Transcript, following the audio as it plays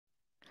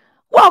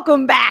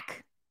Welcome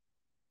back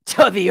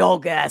to the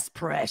Olga S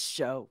Press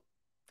Show.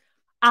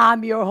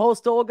 I'm your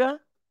host,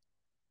 Olga.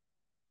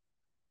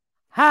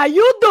 How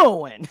you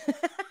doing?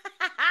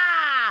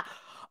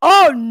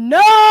 Oh,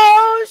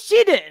 no,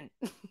 she didn't.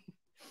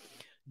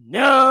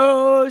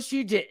 No,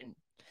 she didn't.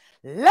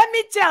 Let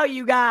me tell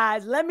you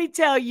guys, let me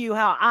tell you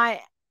how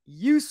I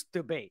used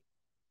to be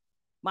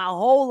my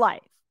whole life.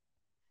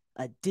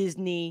 A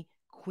Disney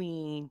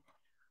queen,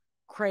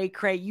 cray,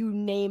 you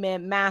name it,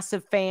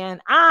 massive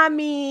fan. I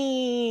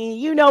mean,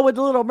 you know, with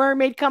the Little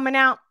Mermaid coming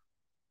out,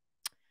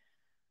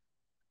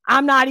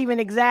 I'm not even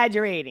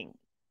exaggerating.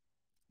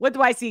 What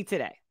do I see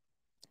today?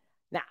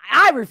 Now,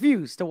 I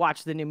refuse to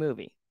watch the new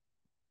movie,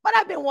 but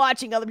I've been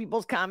watching other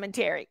people's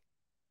commentary.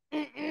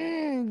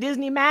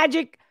 Disney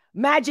magic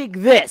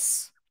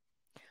this.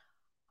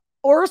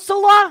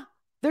 Ursula,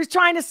 they're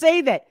trying to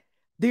say that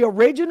the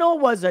original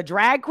was a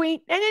drag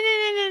queen.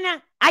 No.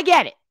 I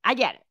get it.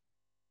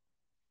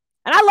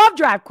 And I love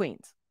drag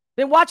queens.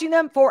 Been watching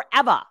them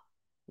forever.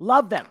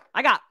 Love them.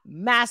 I got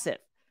massive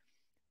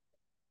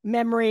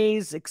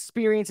memories,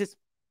 experiences.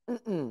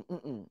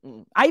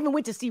 I even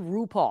went to see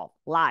RuPaul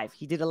live.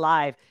 He did a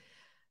live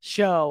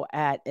show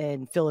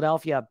in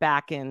Philadelphia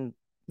back in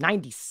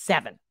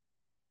 97.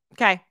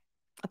 Okay.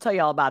 I'll tell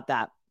you all about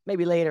that.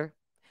 Maybe later.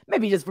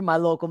 Maybe just for my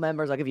local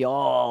members. I'll give you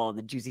all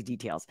the juicy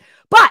details.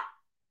 But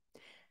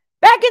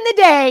back in the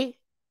day,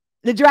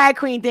 the drag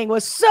queen thing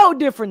was so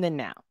different than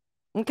now.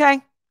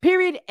 Okay.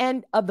 Period.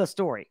 End of the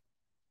story.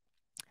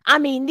 I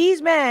mean,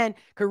 these men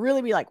could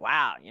really be like,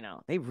 wow, you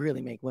know, they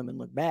really make women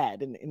look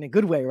bad in a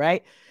good way,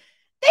 right?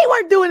 They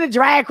weren't doing the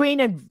drag queen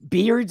and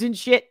beards and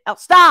shit. Oh,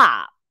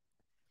 stop.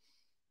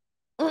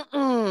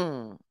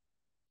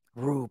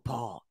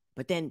 RuPaul.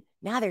 But then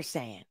now they're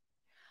saying,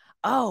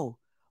 oh,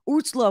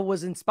 Ursula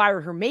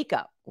her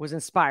makeup was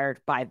inspired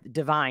by the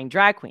divine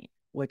drag queen,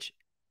 which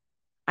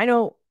I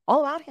know all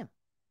about him.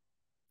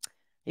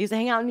 He used to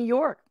hang out in New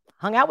York,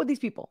 hung out with these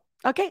people.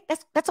 Okay,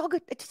 that's all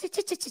good.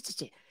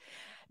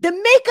 The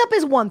makeup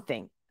is one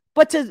thing,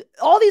 but to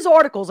all these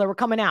articles that were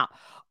coming out,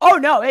 oh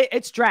no,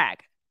 it's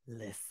drag.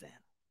 Listen.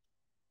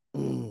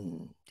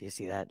 Do you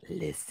see that?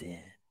 Listen.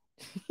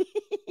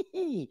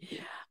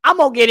 I'm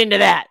going to get into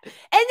that. And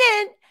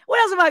then what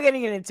else am I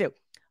getting into?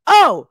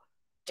 Oh,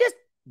 just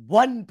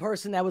one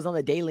person that was on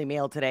the Daily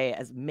Mail today,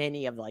 as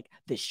many of like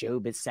the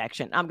showbiz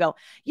section. I'm going,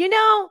 you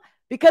know,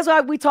 because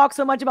we talk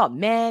so much about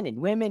men and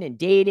women and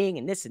dating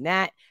and this and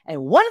that.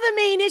 And one of the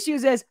main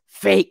issues is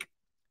fake.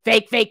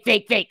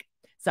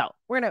 So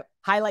we're going to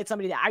highlight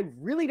somebody that I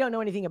really don't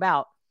know anything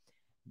about.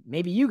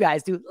 Maybe you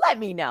guys do. Let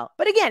me know.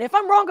 But again, if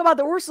I'm wrong about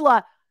the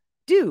Ursula,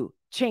 do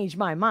change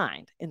my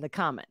mind in the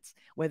comments,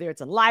 whether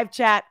it's a live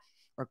chat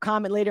or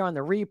comment later on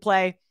the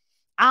replay.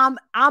 I'm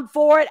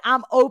for it.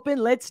 I'm open.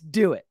 Let's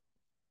do it.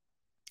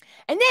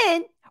 And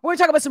then we're going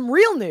to talk about some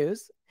real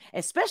news,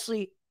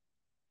 especially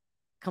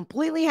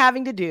completely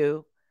having to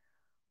do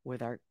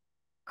with our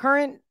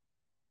current,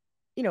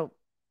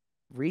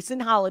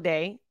 recent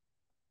holiday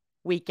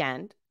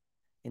weekend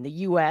in the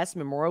U.S.,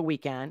 Memorial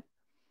Weekend.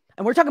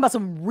 And we're talking about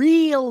some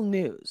real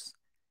news.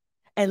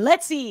 And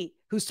let's see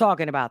who's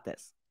talking about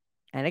this.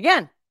 And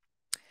again,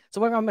 so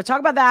we're going to talk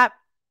about that.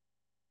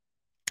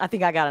 I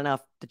think I got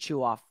enough to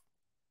chew off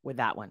with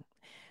that one.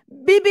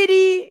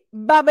 Bibbidi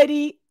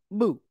bobbidi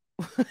boo.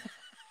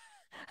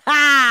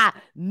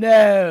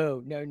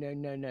 No.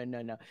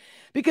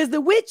 Because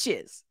the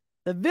witches,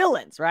 the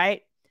villains,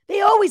 right?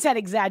 They always had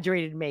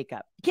exaggerated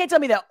makeup. You can't tell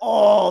me that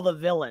all the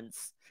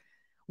villains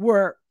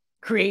were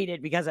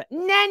created because of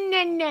no.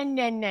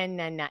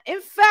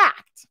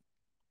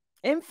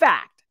 In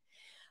fact,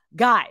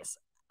 guys,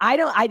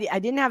 I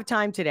didn't have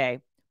time today,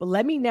 but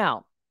let me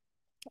know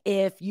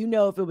if you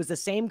know if it was the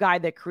same guy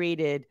that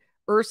created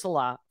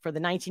Ursula for the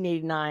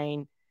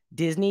 1989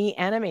 Disney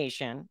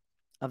animation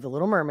of The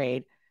Little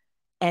Mermaid,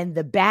 and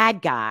the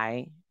bad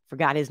guy,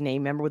 forgot his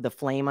name, remember, with the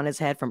flame on his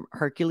head from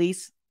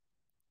Hercules?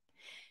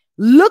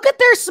 Look at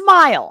their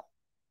smile.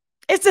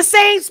 It's the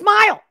same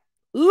smile.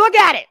 Look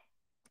at it.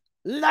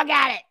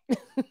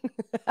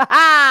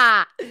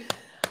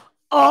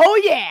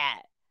 Oh, yeah.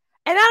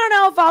 And I don't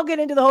know if I'll get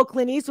into the whole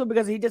Clint Eastwood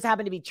because he just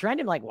happened to be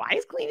trending. Like, why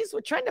is Clint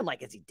Eastwood trending?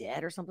 Like, is he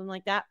dead or something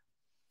like that?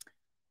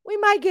 We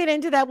might get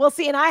into that. We'll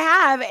see. And I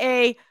have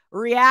a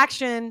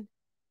reaction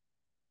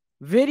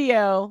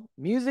video,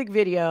 music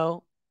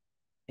video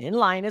in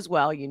line as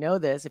well. You know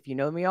this. If you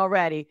know me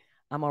already,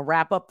 I'm going to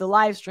wrap up the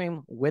live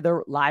stream with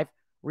a live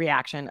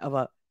reaction of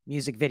a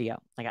music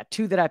video. I got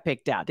 2 that I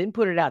picked out. Didn't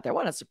put it out there. I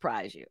want to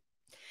surprise you.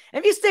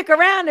 If you stick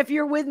around, if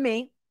you're with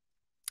me,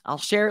 I'll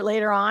share it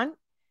later on.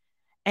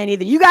 And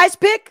either you guys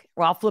pick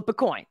or I'll flip a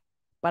coin.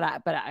 But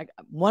I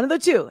one of the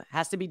 2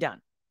 has to be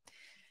done.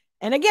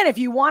 And again, if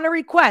you want a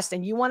request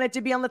and you want it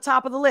to be on the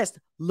top of the list,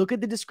 look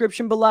at the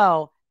description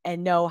below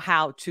and know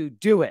how to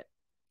do it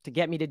to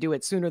get me to do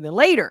it sooner than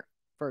later,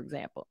 for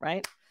example,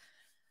 right?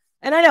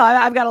 And I know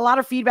I've got a lot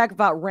of feedback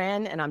about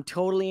Ren, and I'm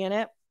totally in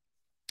it.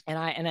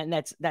 And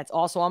that's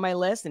also on my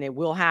list, and it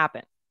will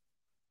happen.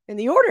 In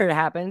the order it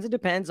happens, it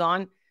depends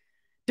on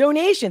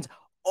donations.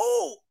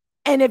 Oh,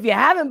 And if you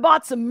haven't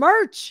bought some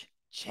merch,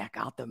 check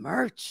out the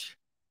merch.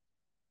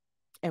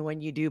 And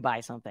when you do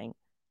buy something,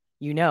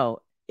 you know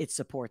it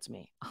supports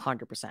me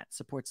 100%,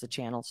 supports the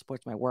channel,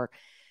 supports my work,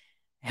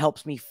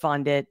 helps me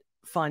fund it,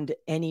 fund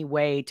any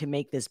way to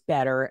make this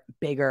better,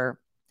 bigger.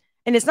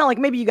 And it's not like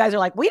maybe you guys are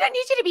like, we don't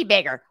need you to be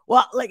bigger.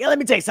 Well, like, let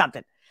me tell you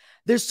something.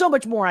 There's so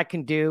much more I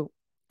can do,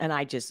 and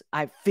I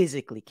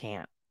physically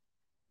can't.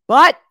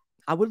 But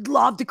I would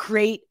love to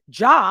create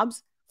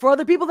jobs for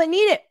other people that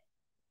need it,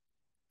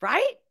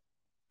 right?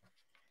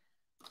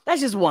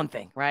 That's just one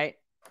thing, right?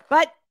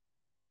 But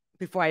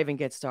before I even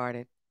get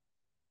started,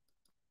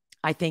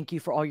 I thank you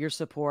for all your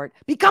support.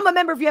 Become a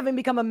member if you haven't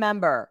become a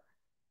member.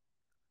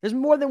 There's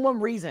more than one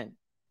reason.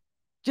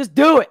 Just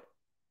do it.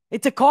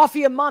 It's a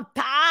coffee a month,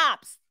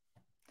 tops.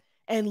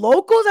 And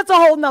locals, that's a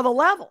whole nother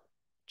level.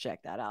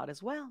 Check that out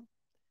as well.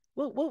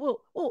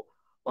 Well,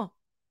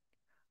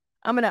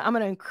 I'm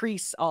gonna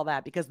increase all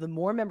that because the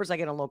more members I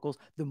get on locals,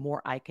 the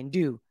more I can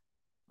do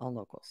on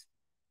locals.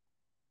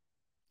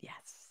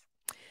 Yes.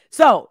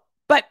 So,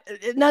 but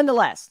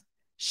nonetheless,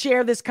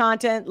 share this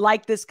content,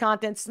 like this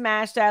content,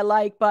 smash that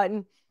like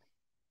button.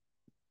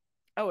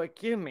 Oh,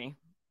 excuse me.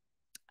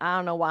 I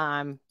don't know why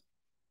I'm.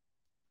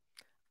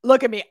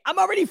 Look at me. I'm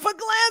already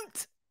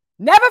verklempt.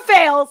 Never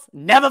fails,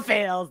 never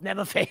fails,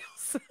 never fails.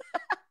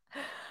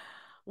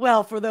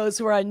 Well, for those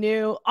who are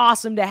new,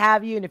 awesome to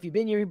have you. And if you've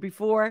been here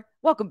before,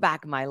 welcome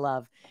back, my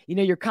love. You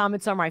know, your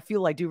comments are my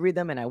fuel. I do read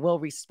them and I will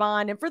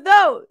respond. And for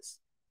those,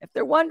 if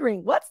they're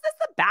wondering, what's this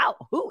about?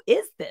 Who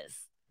is this?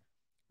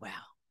 Well,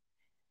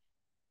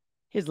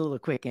 here's a little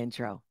quick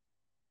intro.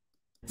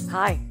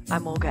 Hi,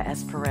 I'm Olga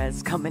S.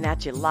 Pérez, coming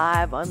at you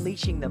live,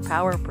 unleashing the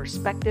power of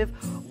perspective,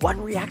 one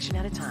reaction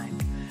at a time.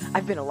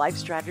 I've been a life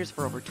strategist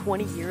for over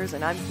 20 years,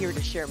 and I'm here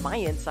to share my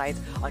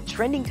insights on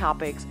trending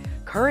topics,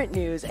 current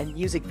news, and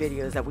music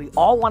videos that we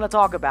all want to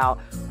talk about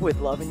with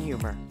love and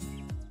humor.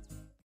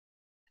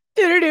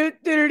 So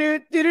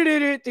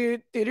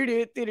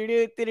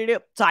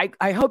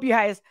I hope you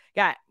guys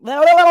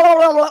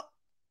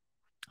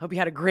hope you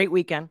had a great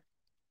weekend.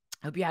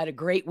 Hope you had a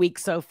great week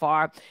so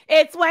far.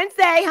 It's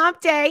Wednesday,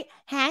 hump day.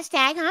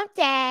 Hashtag hump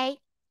day.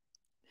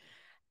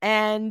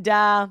 And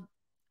I'm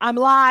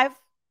live.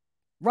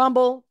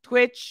 Rumble,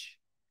 Twitch,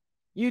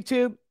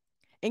 YouTube.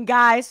 And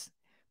guys,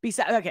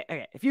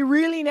 okay. If you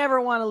really never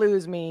want to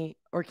lose me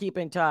or keep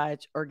in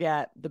touch or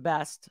get the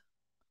best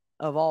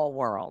of all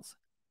worlds,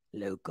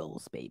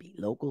 locals, baby.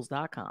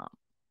 Locals.com.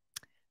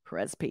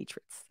 Pérez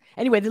Patriots.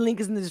 Anyway, the link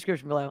is in the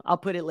description below. I'll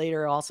put it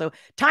later also.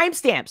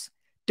 Timestamps.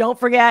 Don't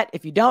forget,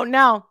 if you don't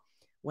know,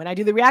 when I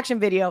do the reaction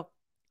video,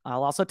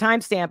 I'll also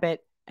timestamp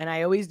it. And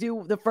I always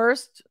do the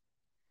first,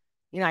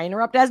 I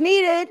interrupt as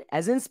needed,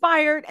 as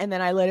inspired, and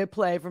then I let it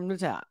play from the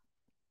top.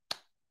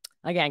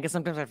 Again, because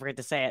sometimes I forget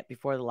to say it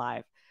before the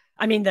live.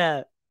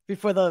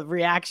 Before the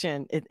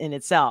reaction in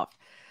itself.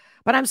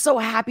 But I'm so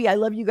happy. I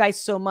love you guys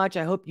so much.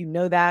 I hope you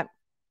know that.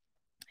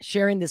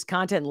 Sharing this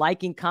content,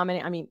 liking,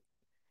 commenting.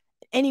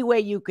 Any way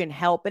you can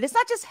help. But it's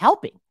not just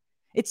helping.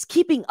 It's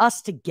keeping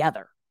us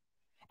together.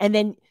 And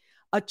then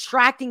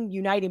attracting,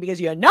 uniting, because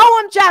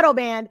I'm shadow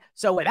banned.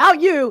 So without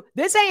you,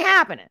 this ain't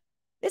happening.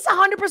 It's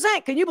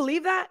 100%. Can you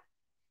believe that?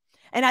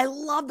 And I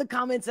love the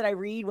comments that I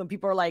read when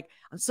people are like,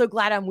 I'm so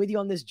glad I'm with you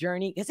on this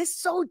journey. Because it's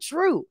so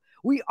true.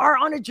 We are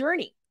on a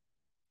journey.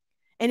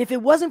 And if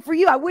it wasn't for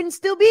you, I wouldn't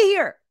still be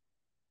here.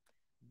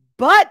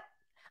 But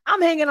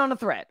I'm hanging on a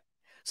thread.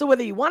 So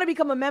whether you want to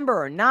become a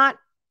member or not,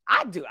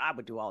 I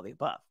would do all the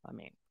above. A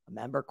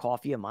member,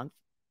 coffee a month,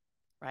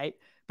 right?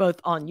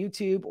 Both on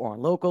YouTube or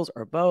on locals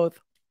or both.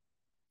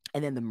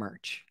 And then the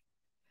merch.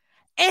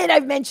 And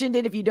I've mentioned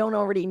it if you don't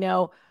already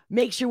know.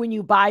 Make sure when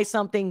you buy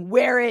something,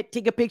 wear it,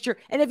 take a picture.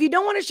 And if you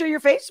don't want to show your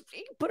face,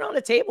 you can put it on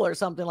a table or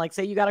something. Like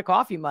say you got a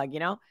coffee mug,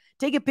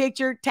 Take a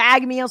picture,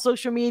 tag me on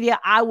social media.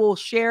 I will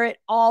share it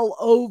all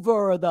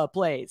over the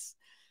place.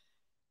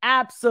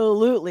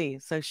 Absolutely.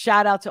 So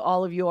shout out to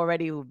all of you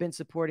already who've been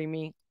supporting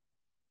me.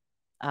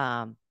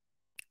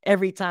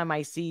 Every time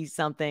I see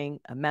something,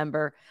 a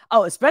member.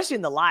 Oh, especially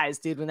in the lives,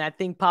 dude, when that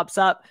thing pops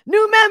up.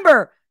 New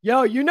member.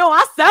 Yo,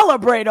 I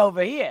celebrate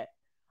over here.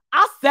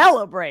 I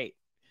celebrate.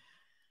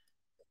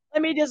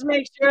 Let me just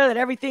make sure that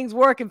everything's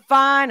working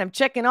fine. I'm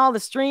checking all the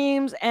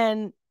streams.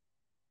 And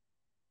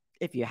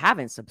if you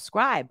haven't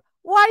subscribed,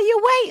 what are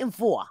you waiting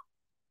for?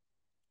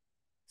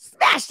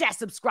 Smash that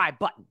subscribe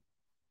button.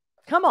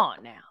 Come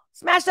on now.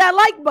 Smash that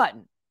like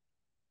button.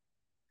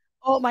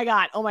 Oh my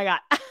God.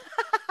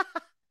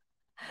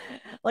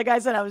 Like I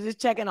said, I was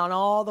just checking on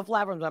all the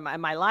platforms.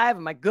 Am I live?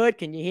 Am I good?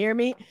 Can you hear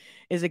me?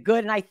 Is it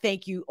good? And I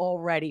thank you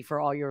already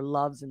for all your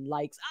loves and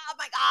likes. Oh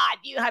my God.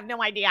 You have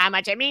no idea how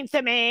much it means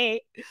to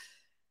me.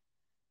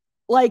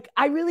 Like,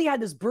 I really had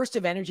this burst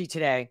of energy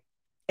today.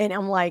 And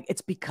I'm like,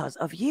 it's because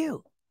of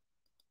you.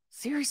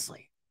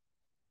 Seriously.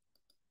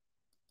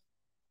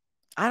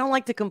 I don't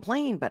like to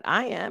complain, but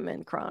I am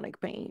in chronic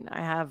pain.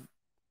 I have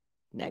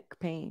neck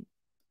pain.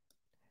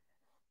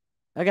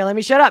 Okay, let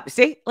me shut up.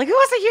 See? Like, who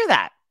wants to hear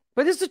that?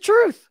 But it's the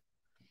truth.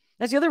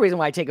 That's the other reason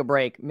why I take a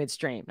break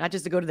midstream. Not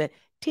just to go to the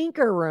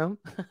tinker room.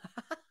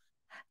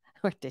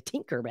 or the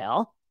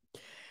Tinkerbell.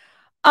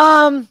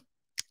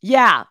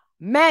 Yeah,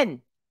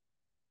 men.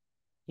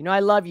 You know, I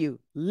love you.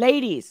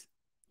 Ladies,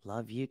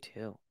 love you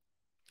too.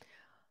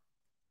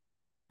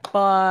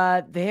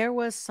 But there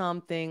was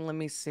something, let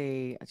me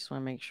see. I just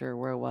want to make sure,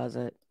 where was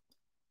it?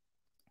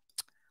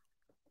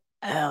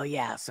 Oh,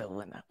 yeah. So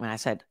when I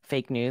said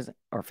fake news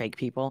or fake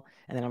people,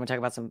 and then I'm going to talk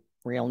about some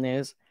real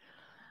news.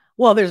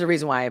 Well, there's a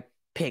reason why I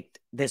picked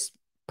this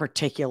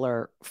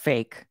particular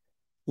fake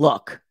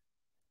look,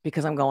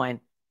 because I'm going,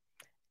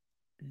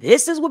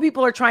 this is what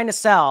people are trying to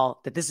sell,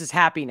 that this is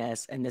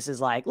happiness. And this is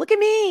like, look at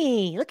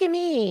me. Look at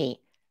me.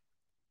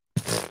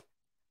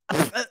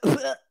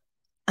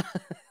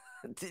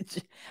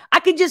 I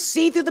could just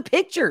see through the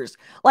pictures.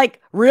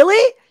 Like,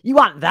 really? You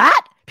want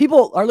that?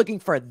 People are looking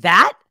for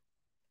that?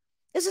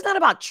 This is not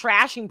about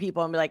trashing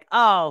people and be like,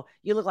 oh,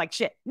 you look like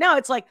shit. No,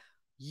 it's like,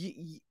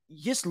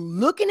 just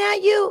looking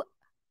at you,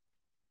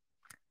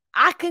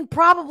 I can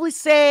probably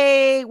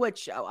say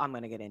which I'm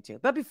going to get into.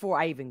 But before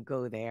I even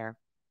go there,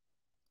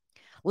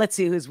 let's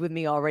see who's with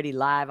me already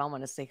live. I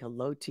want to say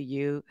hello to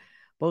you,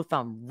 both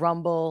on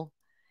Rumble.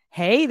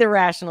 Hey, the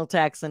Rational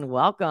Texan,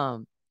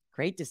 welcome.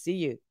 Great to see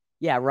you.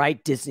 Yeah,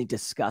 right. Disney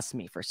disgusts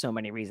me for so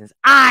many reasons.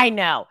 I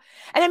know.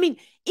 And I mean,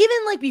 even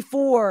like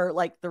before,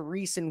 like the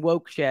recent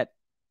woke shit,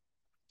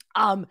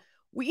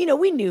 we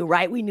knew,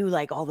 right? We knew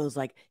like all those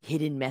like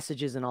hidden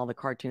messages in all the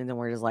cartoons, and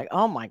we're just like,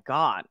 oh my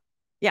God.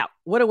 Yeah,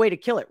 what a way to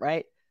kill it,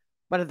 right?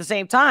 But at the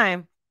same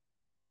time,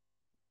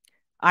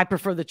 I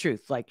prefer the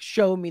truth. Like,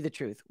 show me the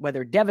truth.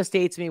 Whether it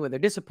devastates me, whether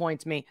it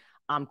disappoints me,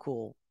 I'm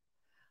cool.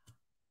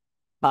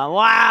 But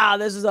wow,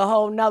 this is a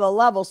whole nother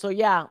level. So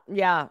yeah,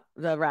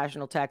 the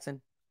Rational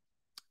Texan.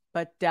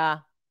 But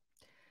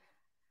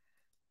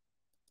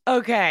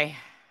okay.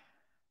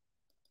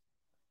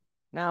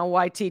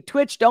 Now, YT,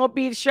 Twitch, don't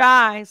be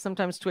shy.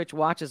 Sometimes Twitch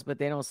watches, but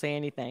they don't say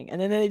anything.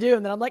 And then they do.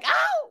 And then I'm like,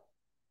 ow!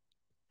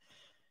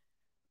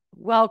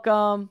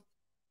 Welcome.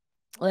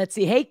 Let's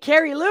see. Hey,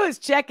 Carrie Lewis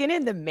checking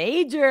in, the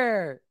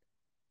major.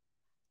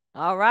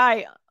 All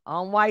right.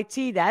 On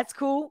YT, that's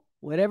cool.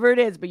 Whatever it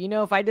is. But you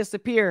know, if I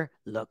disappear,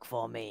 look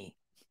for me.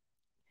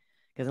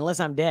 Because unless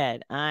I'm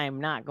dead,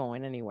 I'm not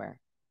going anywhere.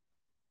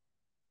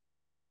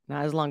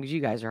 Not as long as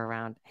you guys are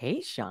around.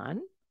 Hey, Sean.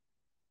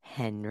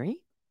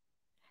 Henry.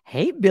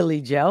 Hey,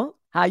 Billy Joe.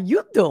 How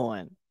you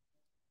doing?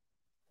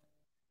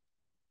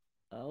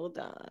 Hold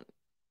on.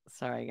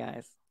 Sorry,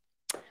 guys.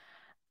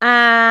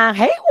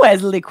 Hey,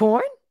 Wesley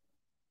Corn.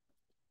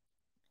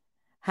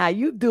 How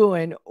you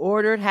doing?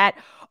 Ordered hat.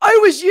 Oh,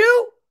 it was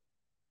you?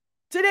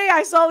 Today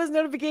I saw this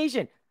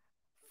notification.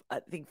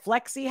 I think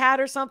Flexi hat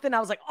or something. I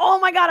was like, oh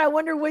my God, I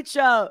wonder which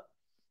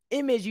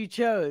image you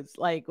chose.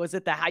 Like, was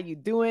it the how you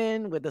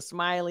doing with the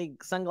smiley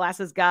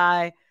sunglasses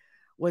guy?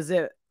 Was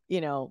it,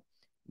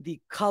 the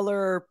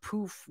color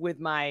poof with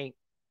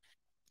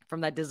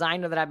from that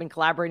designer that I've been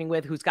collaborating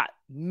with, who's got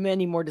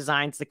many more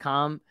designs to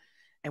come.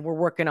 And we're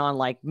working on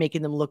like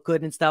making them look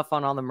good and stuff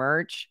on all the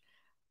merch.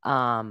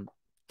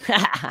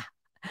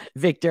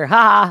 Victor,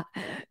 ha,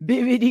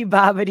 bibbidi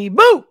bobbidi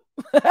boo.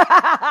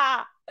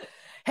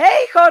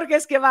 Hey, Jorge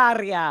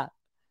Esquivaria.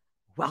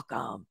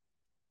 Welcome.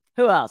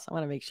 Who else? I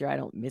want to make sure I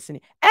don't miss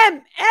any.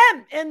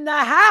 MM in the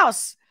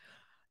house.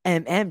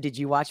 MM, did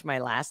you watch my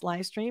last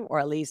live stream? Or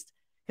at least,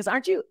 because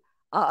aren't you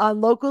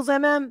on Locals,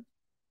 MM?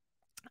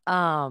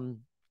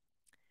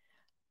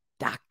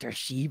 Dr.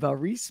 Shiva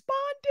responded.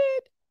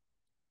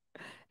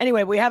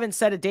 Anyway, we haven't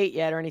set a date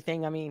yet or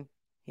anything. I mean,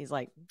 he's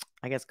like,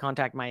 I guess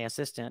contact my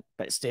assistant,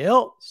 but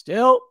still.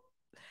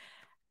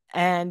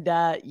 And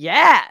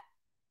yeah.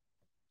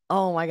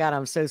 Oh my God,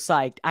 I'm so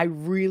psyched. I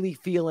really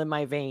feel in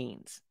my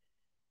veins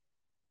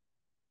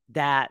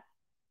that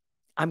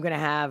I'm going to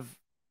have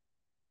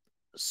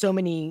so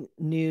many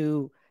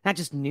new, not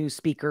just new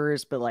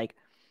speakers, but like,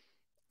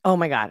 oh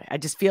my God, I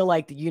just feel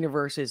like the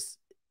universe is,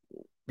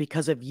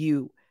 because of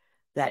you,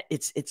 that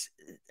it's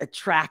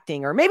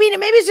attracting, or maybe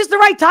it's just the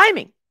right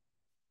timing.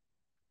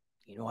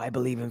 I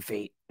believe in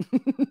fate.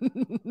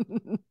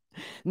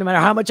 No matter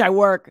how much I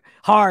work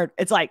hard,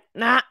 it's like,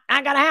 nah,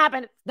 not gonna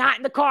happen. It's not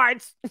in the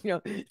cards.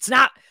 It's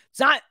not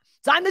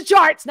in the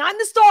charts, not in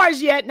the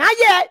stars yet, not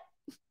yet.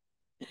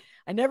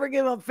 I never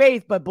give up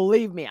faith, but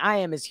believe me, I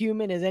am as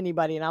human as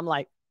anybody. And I'm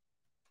like,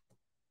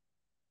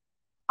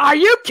 are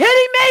you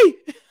kidding me?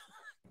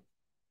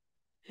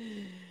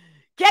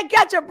 Can't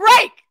catch a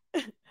break.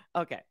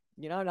 Okay.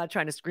 I'm not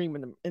trying to scream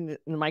in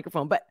the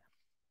microphone, but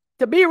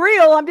to be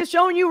real, I'm just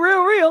showing you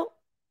real.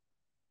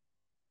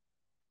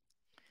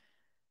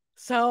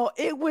 So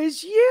it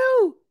was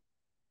you.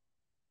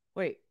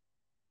 Wait.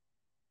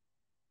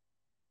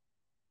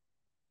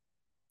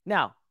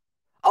 No.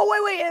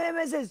 Oh, wait.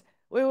 It says,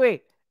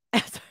 wait.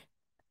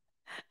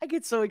 I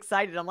get so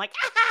excited. I'm like,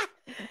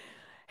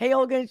 Hey,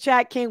 Olga in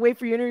chat. Can't wait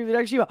for your interview with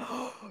Dr. Shiva.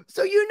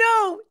 So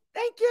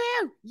thank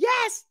you.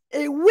 Yes,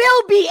 it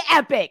will be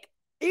epic.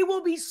 It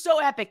will be so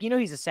epic.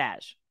 He's a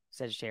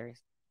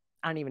Sagittarius.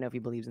 I don't even know if he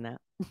believes in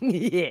that.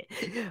 Yeah.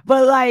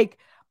 But like,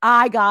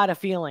 I got a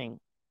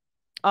feeling.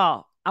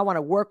 Oh, I want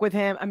to work with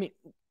him. I mean,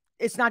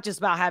 it's not just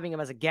about having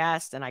him as a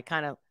guest. And I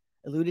kind of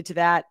alluded to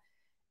that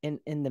in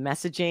the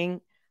messaging.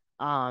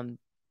 I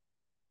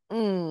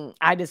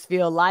just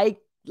feel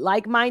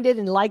like-minded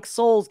and like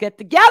souls get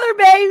together,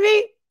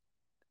 baby.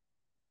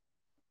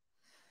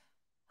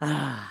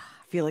 I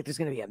feel like there's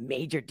going to be a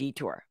major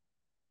detour.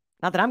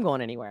 Not that I'm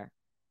going anywhere.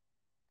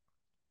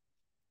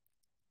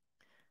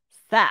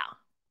 So,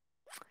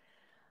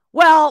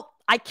 well,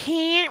 I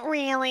can't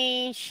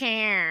really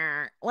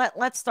share.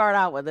 Let's start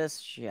out with this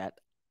shit.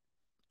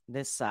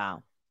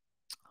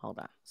 Hold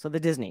on. So the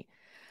Disney.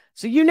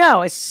 So,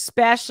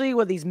 especially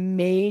with these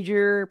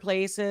major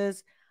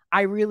places,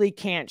 I really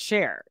can't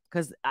share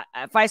because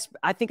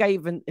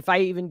if I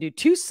even do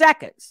 2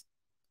 seconds,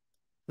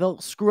 they'll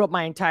screw up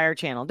my entire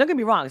channel. Don't get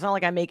me wrong. It's not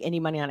like I make any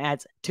money on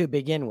ads to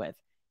begin with.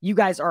 You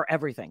guys are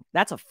everything.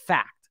 That's a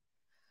fact.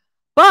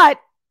 But,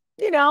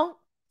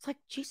 it's like,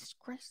 Jesus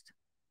Christ.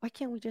 Why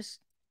can't we just...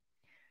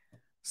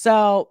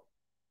 So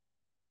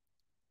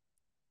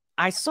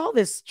I saw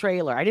this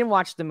trailer. I didn't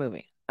watch the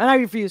movie and I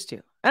refuse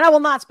to, and I will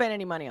not spend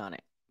any money on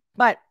it.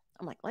 But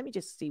I'm like, let me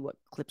just see what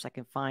clips I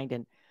can find.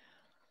 And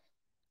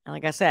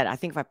like I said, I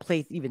think if I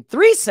play even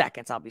 3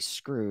 seconds, I'll be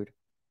screwed.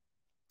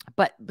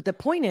 But the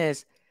point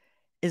is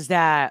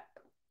that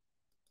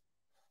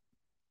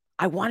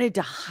I wanted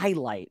to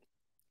highlight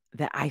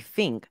that I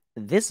think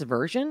this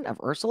version of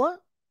Ursula,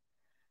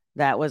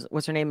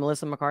 what's her name,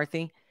 Melissa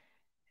McCarthy,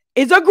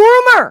 is a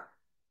groomer.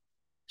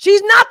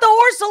 She's not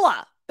the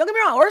Ursula. Don't get me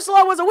wrong.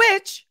 Ursula was a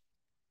witch,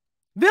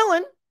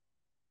 villain.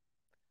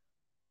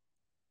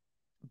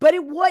 But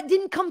it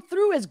didn't come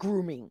through as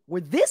grooming,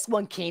 where this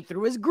one came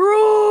through as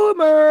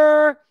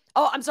groomer.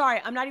 Oh, I'm sorry.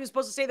 I'm not even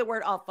supposed to say the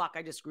word. Oh, fuck.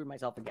 I just screwed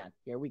myself again.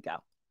 Here we go.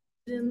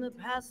 In the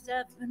past,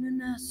 I've been a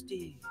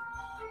nasty.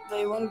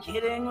 They weren't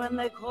kidding when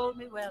they called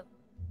me, well,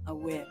 a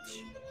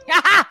witch.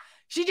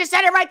 She just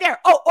said it right there.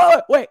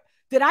 Oh, wait.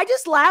 Did I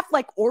just laugh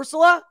like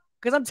Ursula?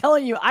 Because I'm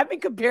telling you, I've been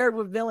compared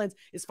with villains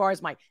as far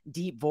as my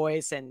deep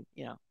voice and,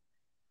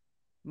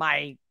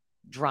 my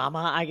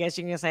drama, I guess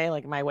you can say,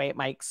 like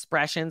my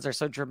expressions are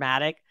so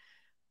dramatic.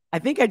 I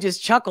think I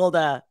just chuckled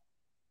the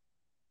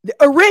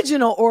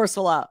original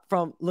Ursula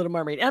from Little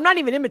Mermaid. And I'm not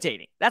even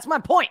imitating. That's my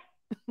point.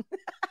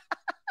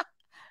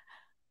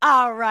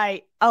 All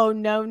right. Oh,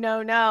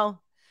 no.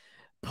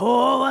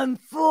 Poor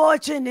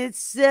unfortunate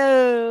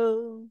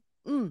soul.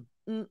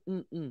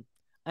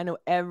 I know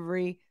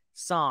every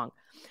song.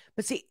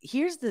 But see,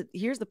 here's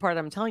the part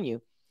I'm telling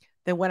you,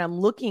 that when I'm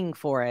looking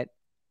for it,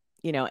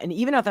 and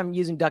even if I'm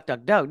using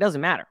DuckDuckGo, it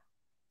doesn't matter.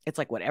 It's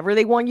like whatever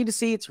they want you to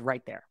see, it's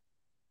right there.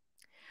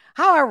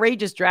 How an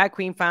outrageous drag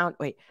queen found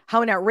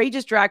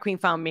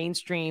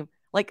mainstream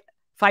like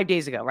 5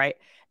 days ago, right?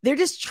 They're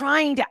just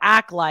trying to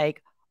act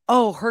like,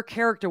 oh, her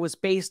character was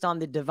based on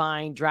the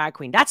divine drag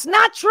queen. That's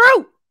not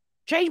true.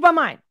 Changed my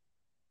mind.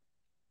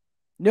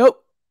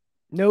 Nope.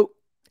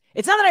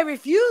 It's not that I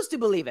refuse to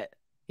believe it,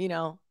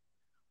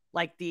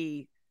 like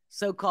the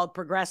so-called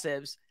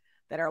progressives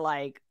that are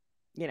like,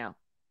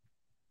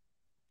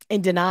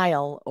 in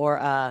denial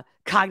or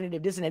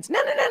cognitive dissonance.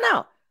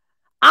 No.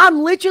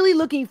 I'm literally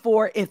looking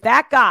for if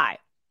that guy,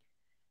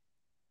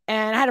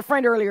 and I had a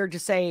friend earlier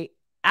just say,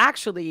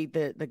 actually,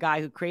 the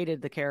guy who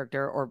created the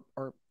character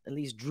or at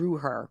least drew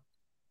her,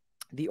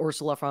 the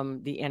Ursula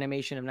from the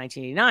animation of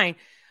 1989,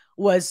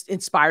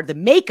 the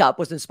makeup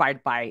was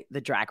inspired by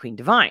the drag queen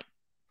Divine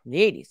in the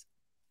 80s.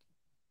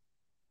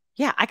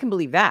 Yeah, I can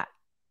believe that.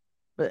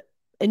 But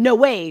in no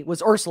way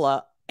was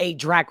Ursula a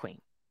drag queen.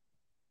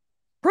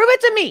 Prove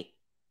it to me.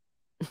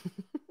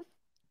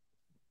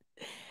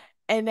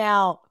 And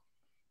now,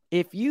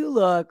 if you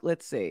look,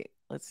 let's see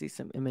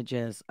some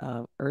images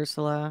of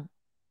Ursula.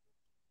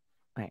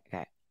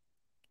 Okay.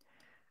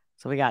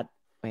 So we got,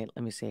 let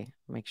me see.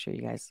 Make sure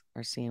you guys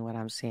are seeing what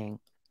I'm seeing.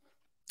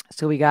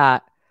 So we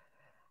got,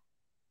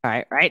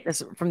 all right?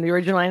 This is from the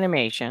original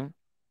animation.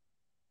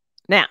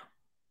 Now,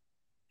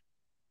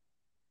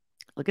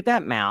 look at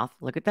that mouth.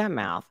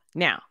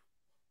 Now,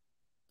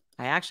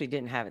 I actually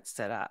didn't have it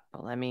set up,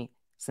 but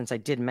since I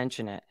did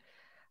mention it,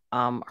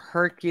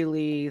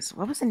 Hercules,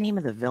 what was the name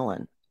of the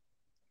villain?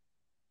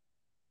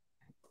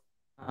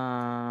 With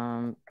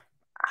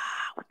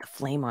the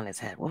flame on his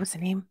head. What was the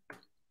name?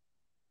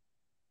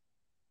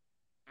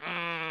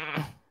 Let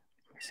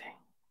me see.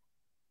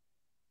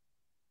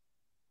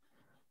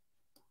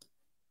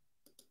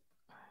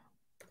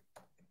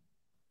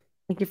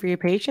 Thank you for your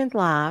patience,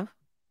 love.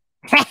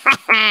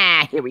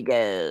 Here we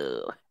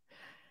go.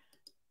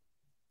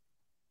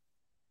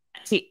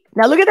 See,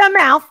 now look at that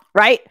mouth,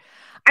 right?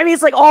 I mean,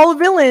 it's like all the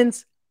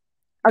villains.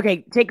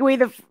 Okay, take away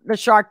the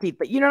shark teeth,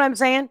 but you know what I'm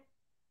saying?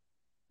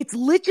 It's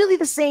literally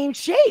the same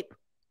shape.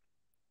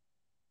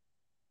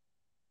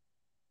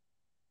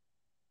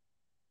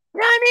 You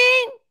know what I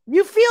mean?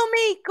 You feel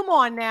me? Come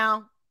on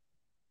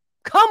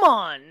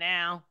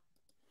now.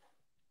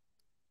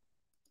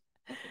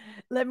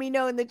 Let me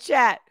know in the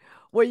chat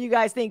what you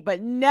guys think. But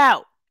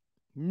no,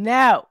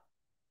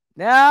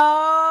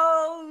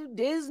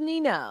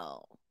 Disney,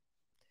 no.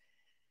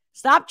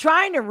 Stop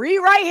trying to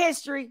rewrite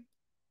history.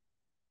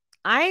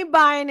 I ain't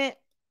buying it.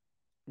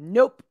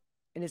 Nope.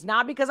 And it's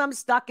not because I'm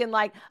stuck in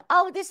like,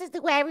 oh, this is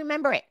the way I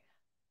remember it.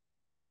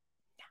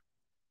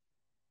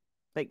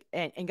 Like,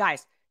 and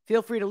guys,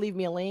 feel free to leave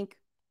me a link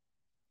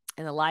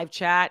in the live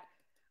chat.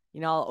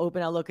 I'll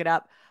look it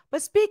up.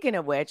 But speaking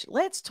of which,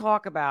 let's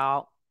talk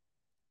about.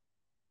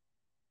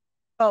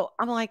 Oh,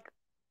 I'm like,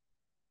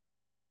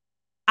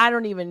 I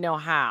don't even know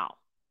how,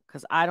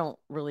 because I don't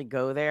really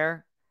go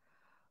there.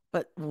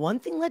 But one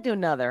thing led to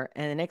another.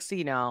 And the next thing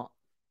you know,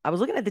 I was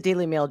looking at the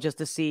Daily Mail just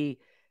to see.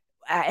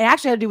 It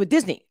actually had to do with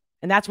Disney.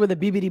 And that's where the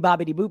bibbidi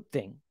bobbidi boop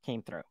thing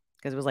came through.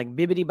 Because it was like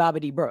bibbidi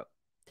bobbidi bro.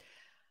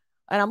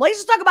 And I'm like, let's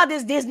just talk about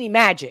this Disney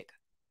magic.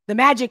 The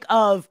magic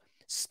of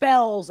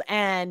spells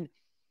and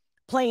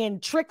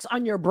playing tricks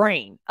on your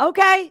brain.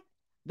 Okay?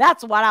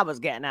 That's what I was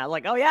getting at.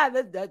 Like, oh yeah,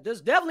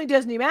 there's definitely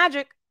Disney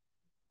magic.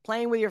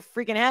 Playing with your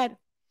freaking head.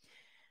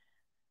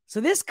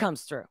 So this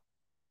comes through.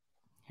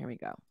 Here we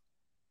go.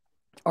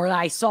 Or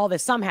I saw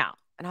this somehow.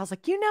 And I was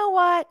like, you know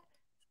what?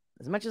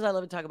 As much as I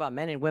love to talk about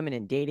men and women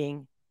and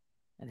dating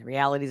and the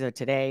realities of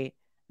today,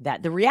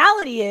 that the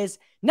reality is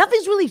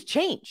nothing's really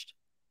changed.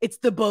 It's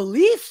the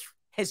belief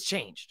has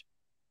changed.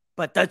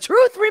 But the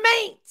truth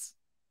remains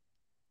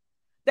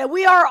that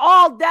we are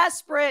all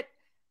desperate.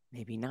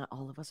 Maybe not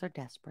all of us are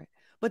desperate,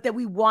 but that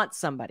we want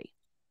somebody,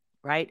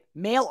 right?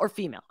 Male or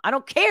female. I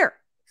don't care.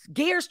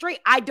 Gay or straight,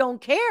 I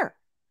don't care.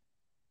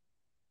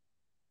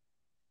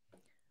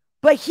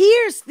 But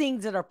here's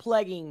things that are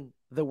plaguing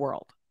the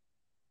world.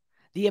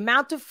 The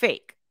amount of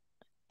fake,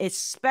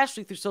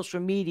 especially through social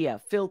media,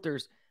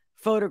 filters,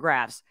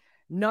 photographs,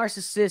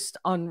 narcissists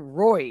on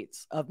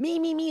roids of me,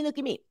 look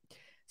at me.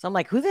 So I'm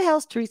like, who the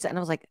hell's Teresa? And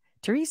I was like,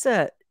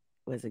 Teresa,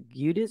 was it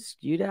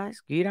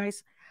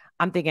Giudice?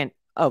 I'm thinking,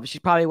 oh,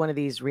 she's probably one of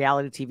these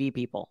reality TV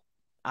people.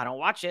 I don't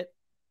watch it,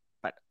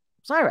 but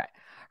it's all right.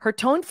 Her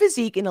toned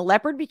physique in a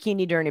leopard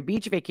bikini during a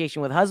beach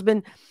vacation with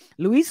husband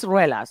Luis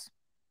Ruelas.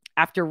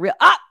 After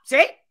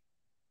see?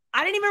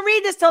 I didn't even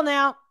read this till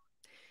now.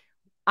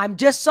 I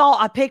just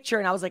saw a picture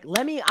and I was like,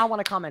 I want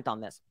to comment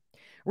on this.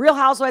 Real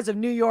Housewives of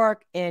New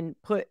York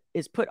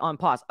is put on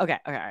pause. Okay,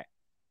 all right.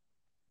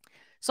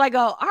 So I go,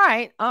 all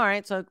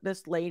right. So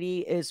this lady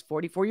is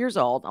 44 years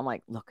old. I'm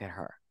like, look at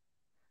her.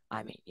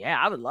 I mean, yeah,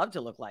 I would love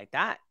to look like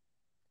that.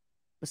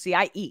 But see,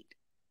 I eat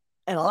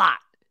and a lot.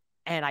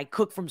 And I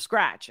cook from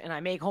scratch. And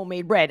I make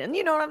homemade bread. And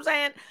you know what I'm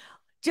saying?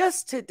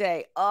 Just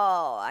today,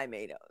 I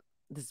made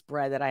this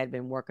bread that I had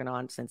been working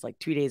on since like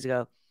 2 days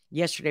ago.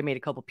 Yesterday, I made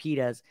a couple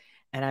pitas.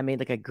 And I made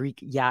like a Greek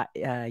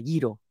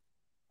gyro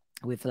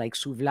with like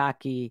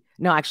souvlaki.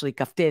 No, actually,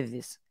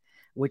 kaftedes,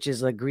 which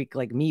is a Greek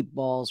like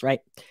meatballs, right?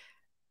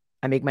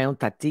 I make my own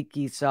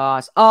tzatziki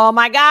sauce. Oh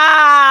my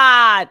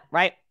God,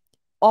 right?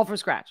 All from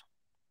scratch.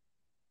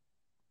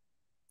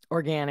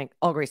 Organic,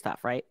 all great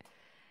stuff, right?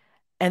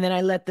 And then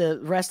I let the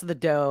rest of the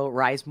dough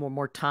rise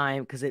more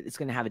time because it's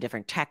going to have a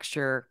different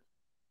texture.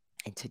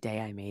 And today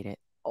I made it,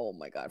 oh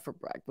my God, for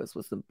breakfast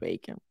with some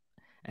bacon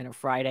and a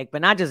fried egg,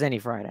 but not just any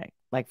fried egg,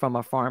 like from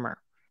a farmer,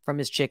 from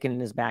his chicken in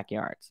his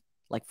backyards,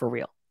 like for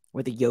real,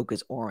 where the yolk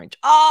is orange.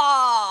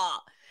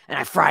 And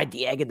I fried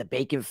the egg in the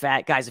bacon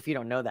fat. Guys, if you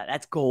don't know that,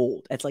 that's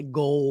gold. That's like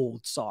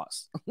gold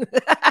sauce.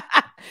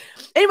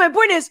 Anyway, my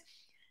point is,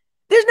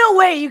 there's no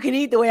way you can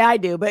eat the way I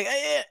do, but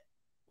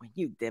when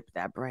you dip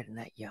that bread in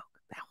that yolk,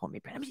 that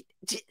homemade bread, I mean,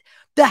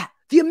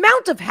 the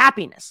amount of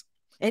happiness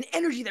and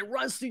energy that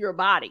runs through your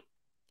body.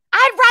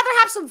 I'd rather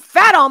have some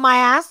fat on my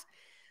ass.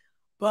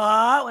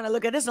 But when I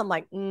look at this, I'm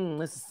like,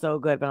 this is so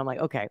good. But I'm like,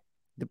 okay,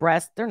 the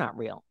breasts, they're not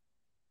real,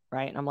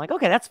 right? And I'm like,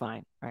 okay, that's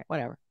fine. All right,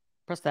 whatever.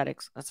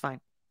 Prosthetics, that's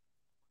fine.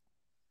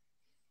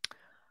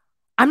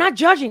 I'm not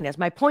judging this.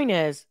 My point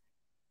is,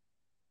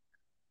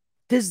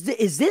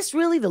 is this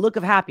really the look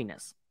of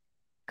happiness?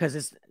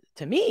 Because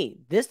to me,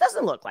 this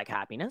doesn't look like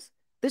happiness.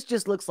 This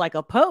just looks like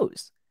a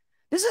pose.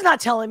 This is not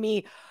telling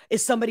me,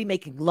 is somebody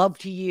making love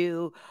to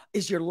you?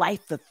 Is your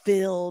life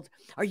fulfilled?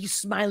 Are you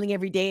smiling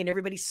every day and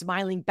everybody's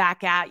smiling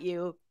back at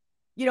you?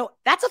 You know,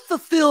 that's a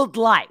fulfilled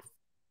life.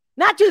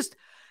 Not just,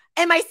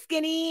 am I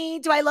skinny?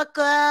 Do I look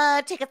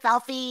good? Take a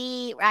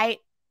selfie, right?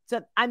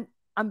 So I'm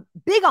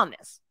big on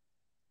this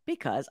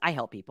because I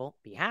help people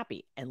be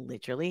happy. And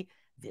literally,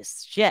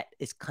 this shit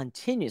is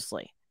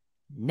continuously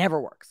never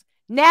works.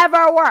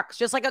 Never works.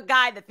 Just like a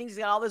guy that thinks he's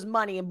got all this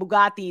money and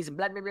Bugattis and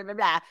blah, blah, blah, blah,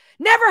 blah.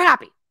 Never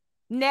happy.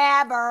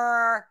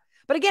 Never.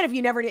 But again, if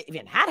you never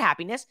even had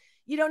happiness,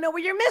 you don't know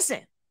what you're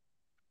missing.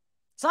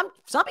 Some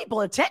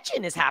people,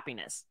 attention is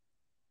happiness.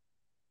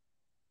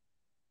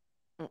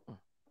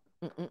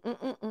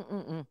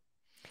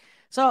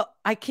 So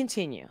I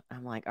continue.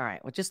 I'm like, all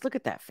right, well, just look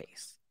at that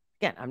face.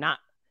 Again, I'm not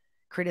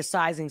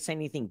criticizing, saying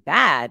anything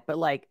bad, but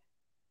like,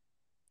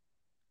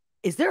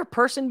 is there a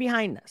person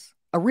behind this?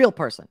 A real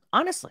person?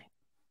 Honestly.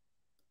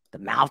 The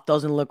mouth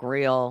doesn't look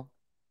real.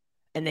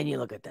 And then you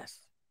look at this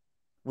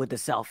with the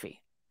selfie.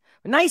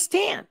 A nice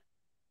tan.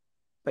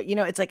 But, you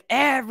know, it's like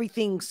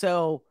everything.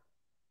 So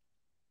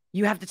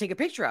you have to take a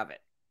picture of it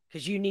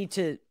because you need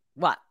to,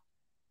 what?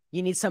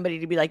 You need somebody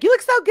to be like, you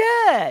look so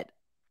good.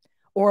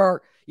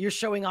 Or you're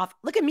showing off,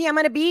 look at me, I'm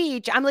on a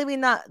beach. I'm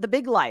living the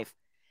big life.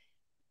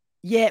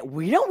 Yeah,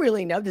 we don't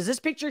really know. Does this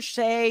picture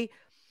say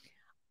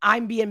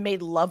I'm being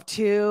made love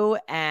to?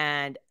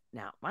 And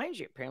now, mind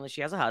you, apparently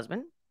she has a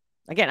husband.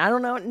 Again, I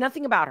don't know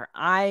nothing about her.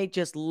 I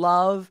just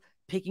love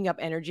picking up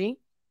energy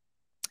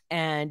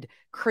and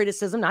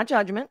criticism, not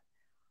judgment,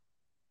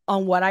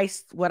 on what I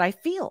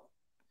feel,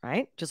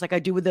 right? Just like I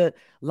do with the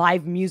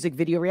live music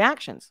video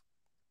reactions.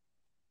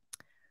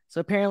 So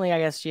apparently, I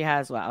guess she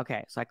has, well,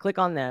 okay. So I click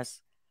on this.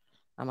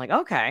 I'm like,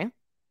 okay.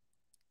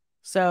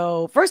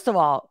 So first of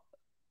all,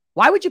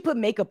 why would you put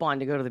makeup on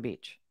to go to the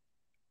beach?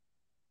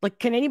 Like,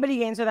 can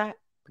anybody answer that?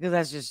 Because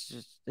that's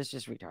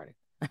just retarded.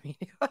 I mean,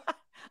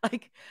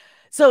 like,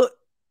 so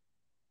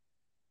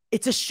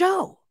it's a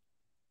show.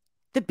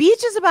 The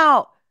beach is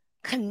about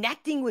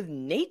connecting with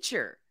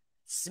nature,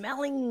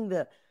 smelling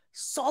the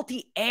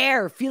salty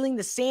air, feeling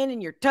the sand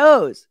in your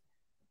toes,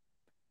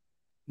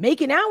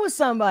 making out with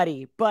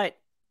somebody, but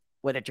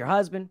whether it's your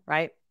husband,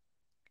 right?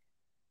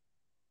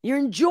 You're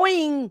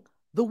enjoying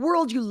the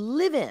world you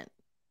live in,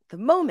 the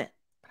moment.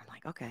 But I'm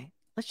like, okay,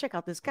 let's check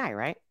out this guy,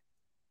 right?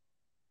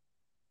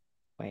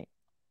 Wait,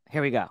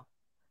 here we go.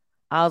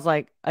 I was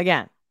like,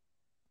 again.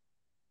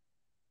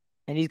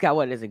 And he's got,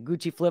 what is it,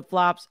 Gucci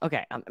flip-flops?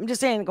 Okay, I'm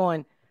just saying,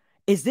 going,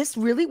 is this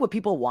really what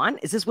people want?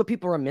 Is this what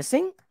people are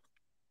missing?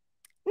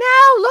 No,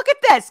 look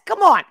at this.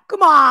 Come on,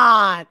 come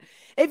on.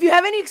 If you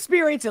have any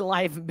experience in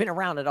life and been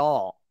around at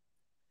all,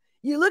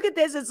 you look at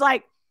this, it's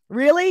like,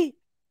 really?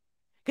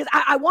 Because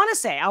I want to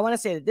say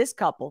that this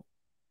couple,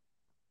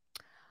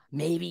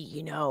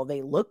 maybe,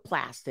 they look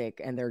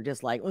plastic and they're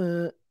just like,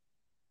 do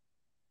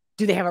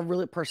they have a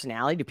real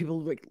personality? Do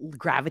people like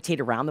gravitate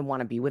around and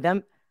want to be with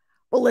them?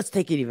 Well, let's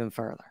take it even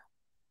further.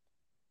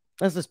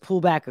 Let's just pull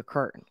back a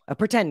curtain, a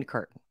pretend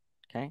curtain.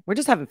 Okay. We're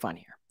just having fun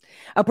here.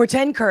 A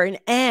pretend curtain.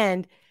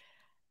 And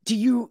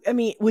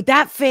with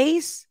that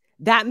face,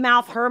 that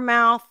mouth, her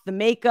mouth, the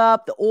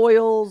makeup, the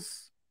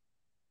oils,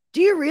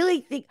 do you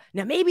really think,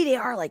 now maybe they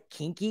are like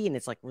kinky and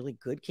it's like really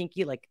good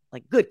kinky, like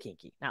good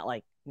kinky, not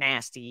like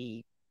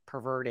nasty,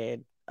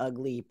 perverted,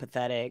 ugly,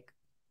 pathetic.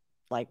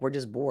 Like we're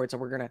just bored. So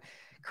we're going to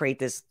create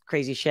this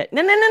crazy shit.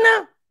 No.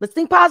 Let's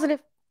think positive.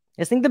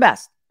 Let's think the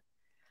best.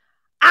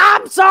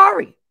 I'm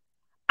sorry.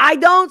 I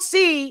don't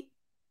see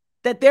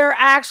that they're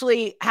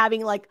actually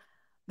having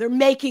they're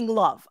making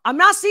love. I'm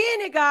not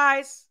seeing it,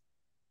 guys.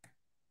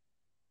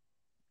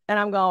 And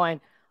I'm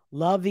going,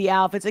 love the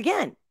outfits.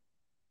 Again,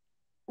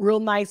 real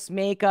nice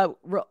makeup,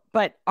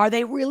 but are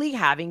they really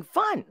having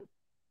fun?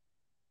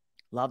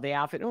 Love the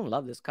outfit. Oh,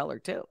 love this color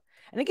too.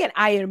 And again,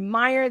 I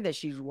admire that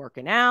she's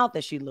working out,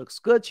 that she looks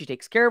good. She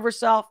takes care of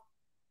herself.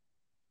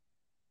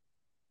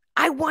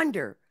 I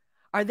wonder,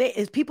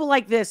 is people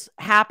like this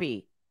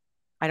happy?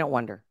 I don't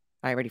wonder.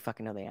 I already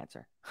fucking know the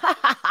answer.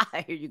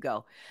 Here you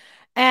go.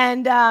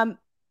 And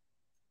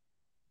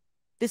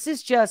this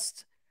is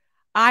just,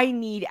 I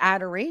need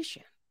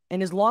adoration.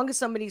 And as long as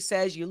somebody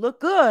says you look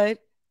good,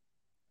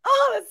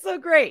 oh, that's so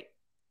great.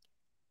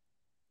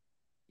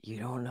 You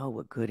don't know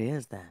what good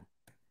is then.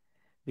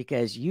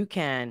 Because you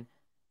can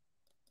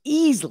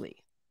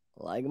easily,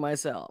 like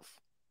myself,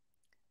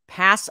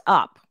 pass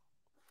up.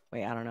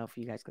 Wait, I don't know if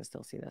you guys can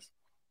still see this.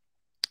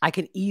 I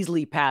can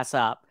easily pass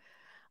up.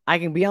 I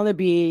can be on the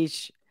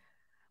beach.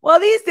 Well,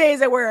 these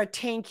days I wear a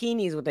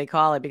tankini is what they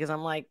call it because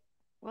I'm like,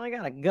 well, I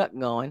got a gut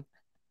going.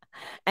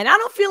 And I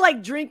don't feel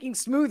like drinking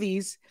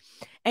smoothies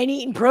and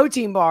eating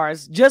protein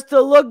bars just to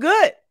look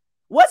good.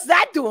 What's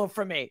that doing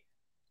for me?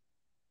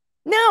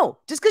 No,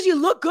 just because you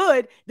look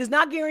good does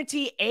not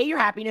guarantee A, your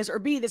happiness, or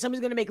B, that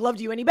somebody's going to make love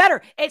to you any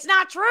better. It's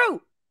not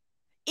true.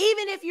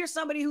 Even if you're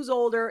somebody who's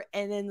older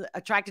and then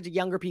attracted to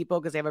younger people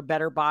because they have a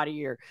better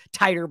body or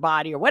tighter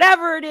body or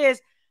whatever it is.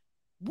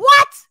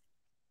 What?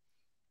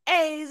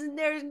 And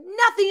there's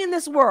nothing in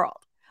this world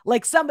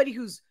like somebody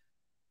who's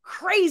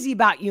crazy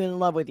about you and in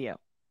love with you.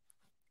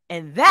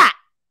 And that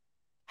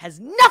has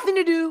nothing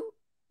to do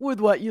with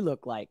what you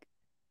look like.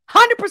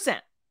 100%.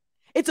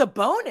 It's a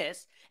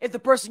bonus if the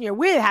person you're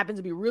with happens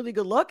to be really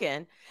good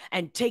looking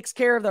and takes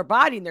care of their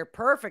body and they're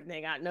perfect and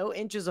they got no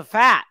inches of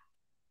fat.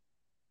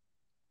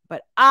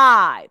 But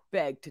I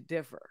beg to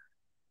differ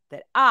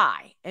that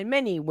I and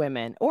many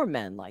women or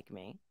men like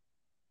me,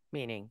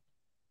 meaning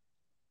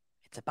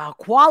it's about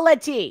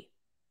quality.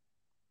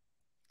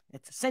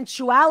 It's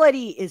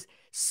sensuality is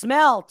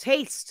smell,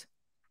 taste,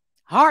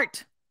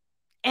 heart,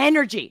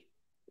 energy,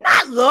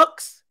 not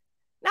looks,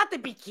 not the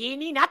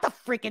bikini, not the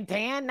freaking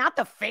tan, not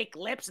the fake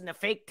lips and the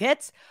fake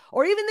tits,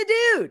 or even the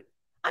dude.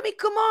 I mean,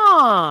 come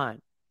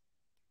on.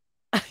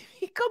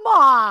 Come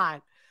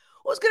on.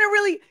 Who's going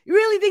to you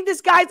really think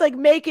this guy's like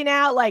making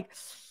out like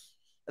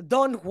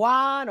Don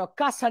Juan or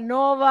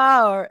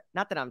Casanova or,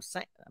 not that I'm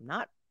saying, I'm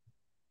not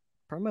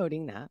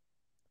promoting that.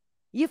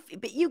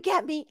 But you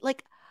get me?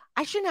 Like,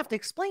 I shouldn't have to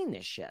explain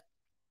this shit.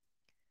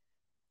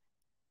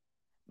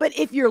 But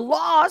if you're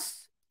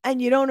lost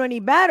and you don't know any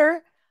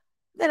better,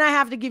 then I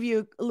have to give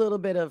you a little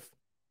bit of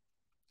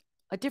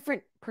a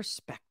different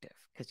perspective.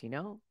 Because,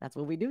 that's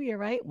what we do here,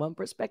 right? One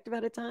perspective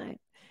at a time.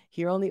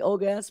 Here on the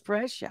Olga S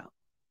Press Show.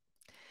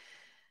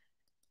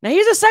 Now,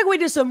 here's a segue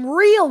to some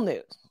real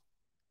news.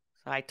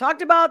 So I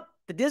talked about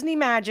the Disney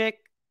magic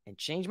and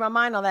changed my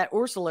mind on that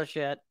Ursula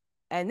shit.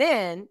 And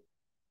then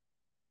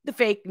the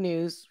fake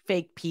news,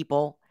 fake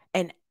people.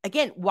 And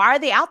again, why are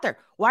they out there?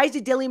 Why is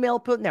the Daily Mail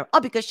putting there? Oh,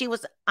 because she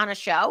was on a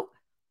show?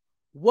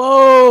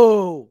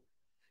 Whoa.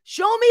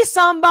 Show me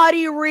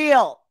somebody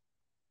real.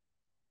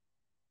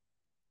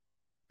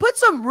 Put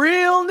some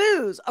real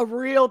news of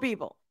real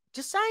people.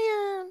 Just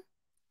saying.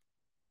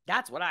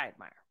 That's what I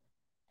admire.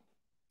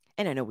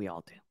 And I know we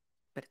all do.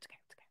 But it's okay.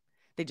 It's okay.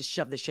 They just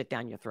shove this shit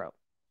down your throat.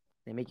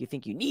 They make you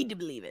think you need to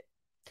believe it.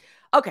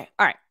 Okay.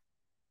 All right.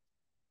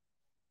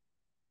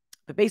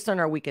 But based on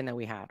our weekend that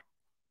we had,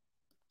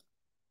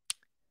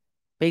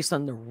 based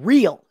on the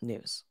real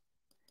news,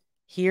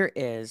 here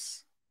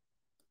is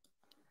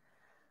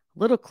a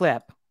little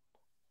clip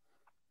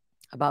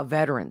about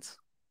veterans.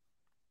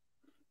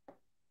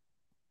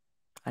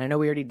 And I know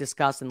we already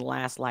discussed in the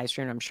last live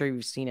stream. I'm sure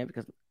you've seen it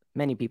because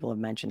many people have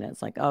mentioned it.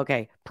 It's like,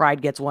 okay,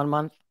 Pride gets 1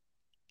 month.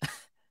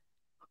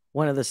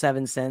 One of the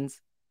 7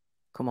 sins.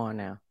 Come on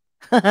now.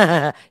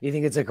 You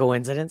think it's a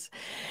coincidence?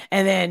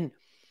 And then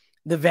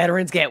the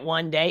veterans get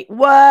 1 day.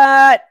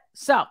 What?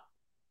 So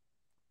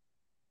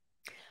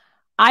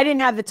I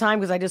didn't have the time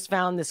because I just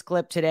found this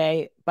clip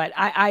today, but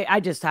I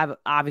just have,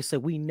 obviously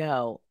we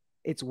know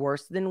it's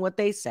worse than what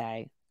they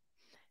say.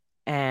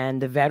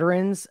 And the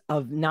veterans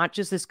of not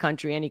just this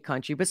country, any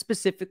country, but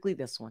specifically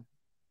this one.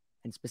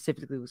 And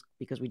specifically was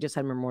because we just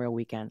had Memorial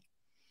Weekend.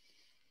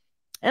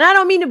 And I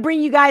don't mean to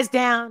bring you guys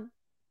down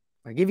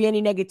or give you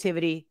any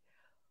negativity,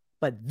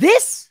 but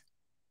this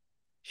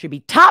should be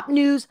top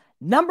news,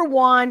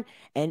 #1,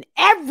 and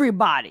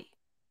everybody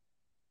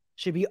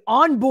should be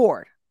on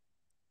board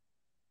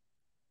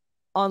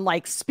on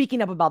like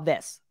speaking up about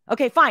this.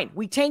 Okay, fine.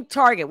 We tank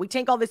Target. We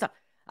tank all this stuff.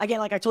 Again,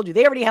 like I told you,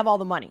 they already have all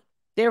the money.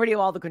 They already have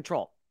all the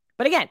control.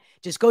 But again,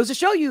 just goes to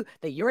show you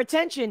that your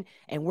attention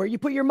and where you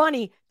put your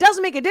money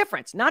doesn't make a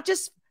difference. Not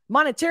just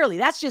monetarily.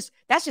 That's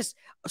just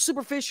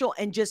superficial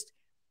and just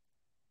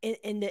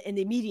in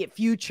the immediate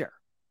future.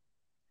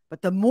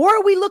 But the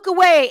more we look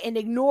away and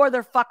ignore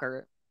their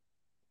fuckery,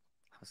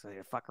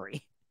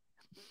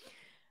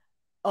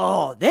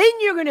 oh, then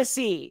you're going to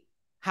see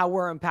how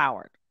we're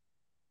empowered.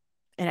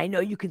 And I know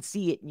you can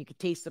see it and you can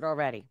taste it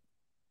already.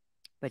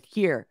 But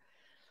here,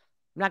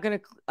 I'm not going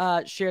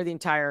to share the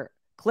entire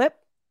clip.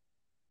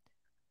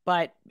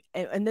 But,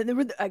 and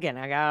then again,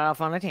 I got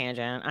off on a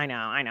tangent. I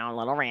know, a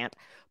little rant.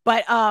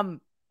 But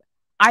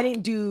I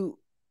didn't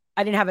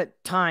have a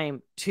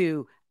time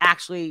to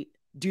actually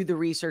do the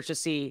research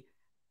to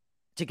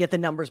get the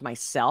numbers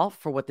myself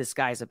for what this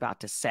guy's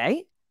about to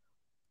say.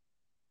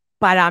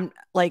 But I'm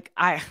like,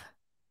 I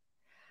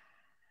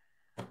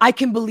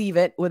can believe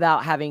it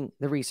without having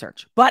the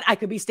research. But I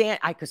could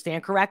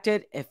stand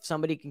corrected if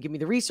somebody can give me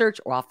the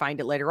research, or I'll find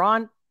it later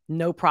on.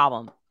 No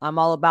problem. I'm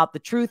all about the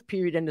truth,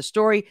 period, end of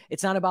story.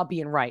 It's not about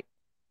being right.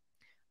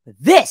 But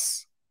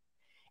this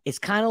is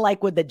kind of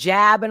like with the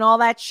jab and all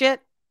that shit.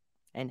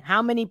 And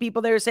how many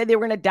people there say they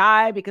were going to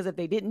die because if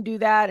they didn't do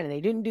that and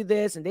they didn't do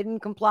this and they didn't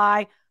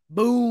comply,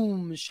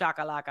 boom,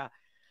 shakalaka.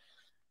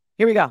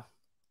 Here we go.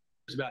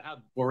 About how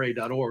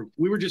 4A.org.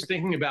 We were just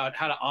thinking about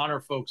how to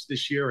honor folks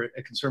this year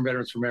at Concerned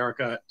Veterans for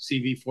America,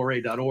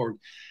 CV4A.org.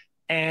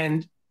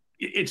 And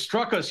it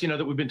struck us,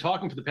 that we've been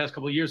talking for the past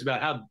couple of years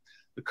about how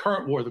the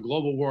current war, the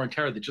global war on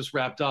terror that just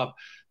wrapped up,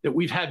 that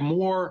we've had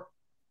more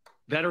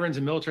veterans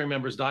and military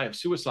members die of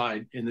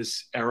suicide in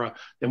this era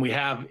than we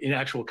have in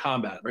actual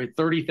combat, right?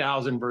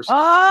 30,000 versus...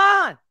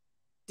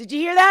 Did you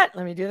hear that?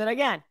 Let me do that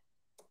again.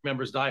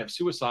 Members die of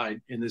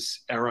suicide in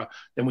this era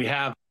than we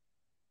have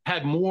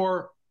had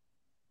more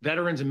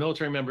veterans and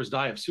military members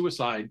die of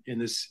suicide in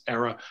this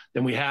era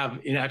than we have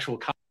in actual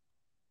combat.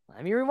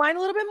 Let me rewind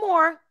a little bit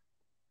more.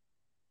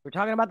 We're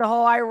talking about the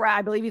whole Iraq.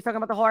 I believe he's talking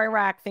about the whole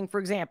Iraq thing,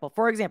 for example,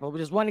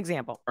 just one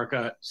example.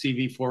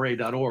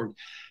 CV4A.org.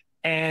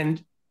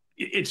 And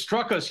it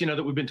struck us,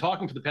 that we've been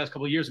talking for the past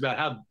couple of years about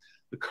how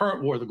the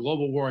current war, the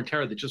global war on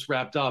terror that just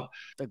wrapped up.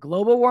 The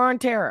global war on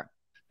terror.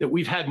 That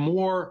we've had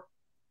more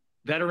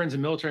veterans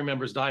and military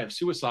members die of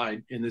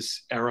suicide in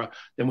this era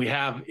than we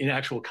have in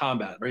actual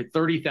combat, right?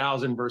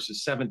 30,000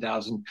 versus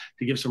 7,000,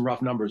 to give some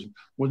rough numbers.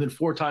 More than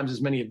 4 times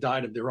as many have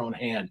died of their own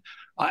hand.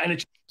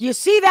 You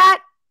see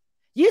that?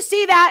 You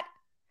see that?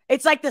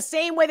 It's like the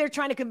same way they're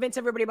trying to convince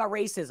everybody about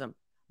racism.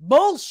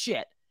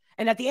 Bullshit.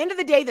 And at the end of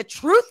the day, the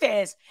truth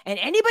is, and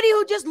anybody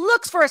who just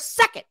looks for a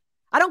second,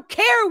 I don't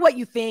care what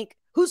you think,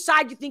 whose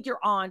side you think you're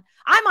on.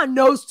 I'm on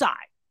no side.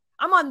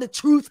 I'm on the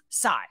truth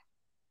side.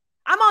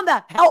 I'm on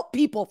the help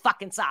people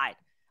fucking side.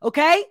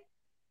 Okay?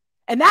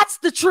 And that's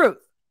the truth.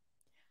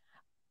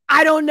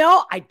 I don't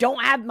know. I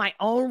don't have my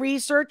own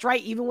research,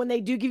 right? Even when they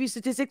do give you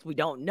statistics, we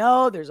don't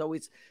know. There's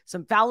always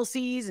some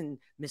fallacies and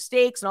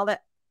mistakes and all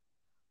that.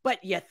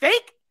 But you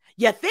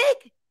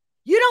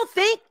don't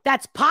think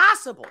that's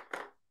possible?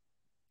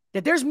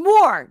 That there's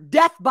more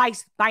death by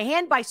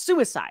hand by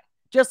suicide,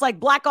 just like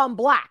black on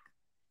black.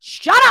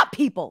 Shut up,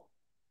 people.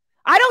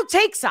 I don't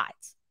take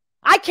sides.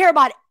 I care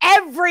about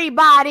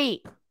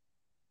everybody.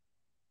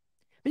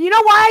 But you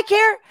know why I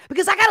care?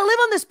 Because I got to live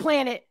on this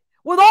planet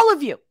with all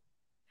of you.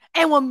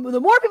 And when the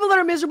more people that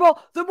are miserable,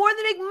 the more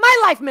they make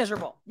my life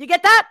miserable. You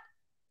get that?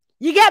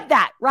 You get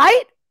that,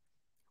 right?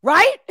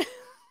 Right?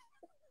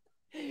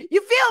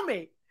 You feel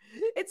me?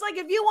 It's like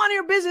if you want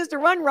your business to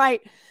run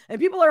right and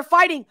people are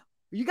fighting,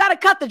 you got to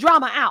cut the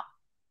drama out.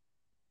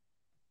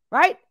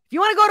 Right? If you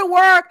want to go to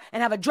work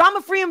and have a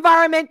drama-free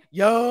environment,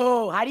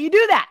 how do you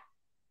do that?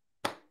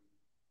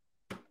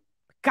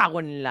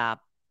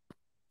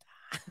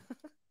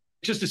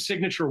 Just a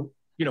signature,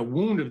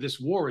 wound of this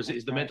war is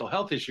the mental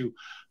health issue.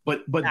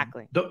 But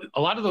exactly.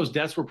 A lot of those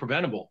deaths were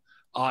preventable.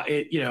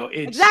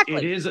 Exactly.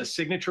 It is a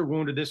signature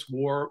wound of this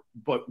war,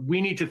 but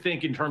we need to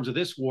think in terms of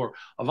this war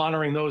of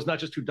honoring those, not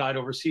just who died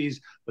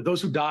overseas, but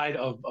those who died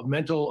of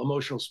mental,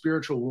 emotional,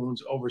 spiritual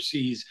wounds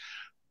overseas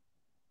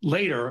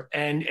later,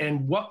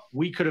 and what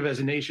we could have as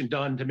a nation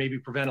done to maybe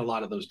prevent a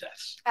lot of those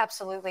deaths.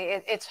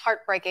 Absolutely. It's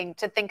heartbreaking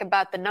to think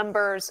about the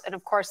numbers and,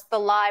 of course, the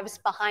lives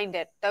behind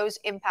it, those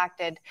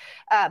impacted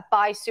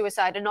by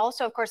suicide, and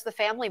also, of course, the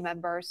family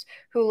members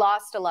who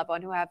lost a loved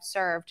one who have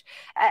served.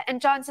 And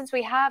John, since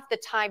we have the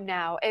time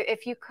now,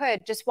 if you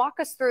could just walk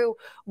us through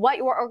what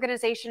your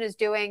organization is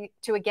doing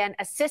to, again,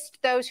 assist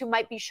those who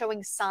might be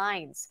showing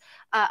signs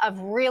of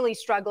really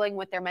struggling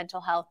with their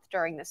mental health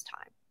during this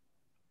time.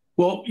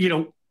 Well,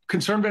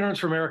 Concerned Veterans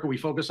for America, we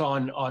focus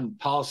on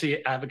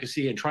policy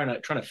advocacy and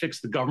trying to fix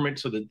the government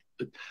so that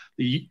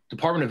the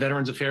Department of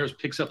Veterans Affairs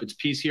picks up its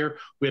piece here.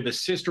 We have a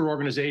sister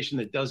organization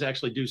that does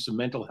actually do some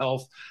mental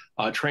health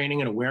training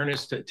and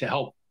awareness to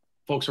help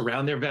folks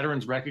around their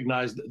veterans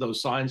recognize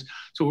those signs.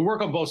 So we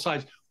work on both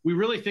sides. We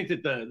really think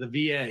that the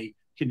VA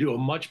can do a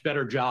much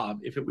better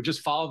job if it would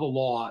just follow the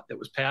law that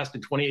was passed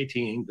in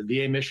 2018, the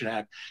VA Mission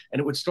Act, and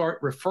it would start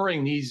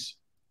referring these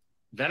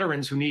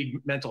veterans who need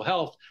mental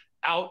health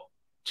out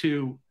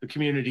to the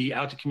community,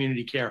 out to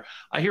community care.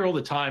 I hear all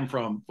the time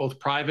from both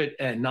private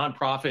and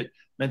nonprofit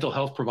mental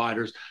health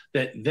providers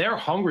that they're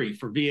hungry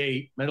for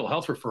VA mental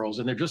health referrals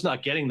and they're just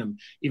not getting them,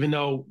 even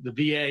though the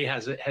VA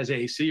has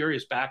a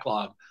serious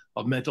backlog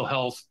of mental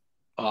health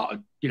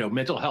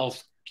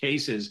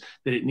cases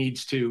that it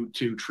needs to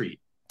treat.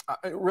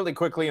 Really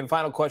quickly, and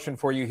final question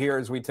for you here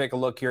as we take a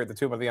look here at the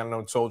Tomb of the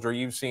Unknown Soldier.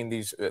 You've seen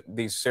these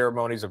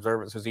ceremonies,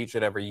 observances each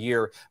and every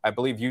year. I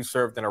believe you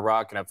served in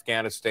Iraq and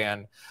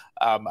Afghanistan.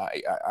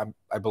 I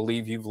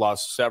believe you've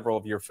lost several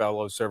of your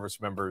fellow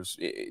service members.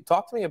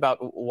 Talk to me about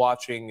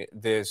watching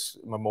this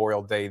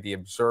Memorial Day, the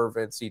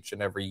observance each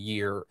and every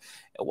year,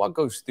 and what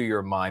goes through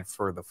your mind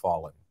for the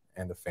fallen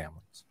and the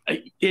families.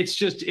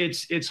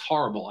 It's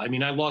horrible. I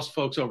mean, I lost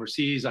folks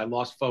overseas. I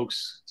lost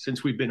folks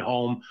since we've been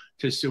home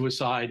to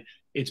suicide.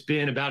 It's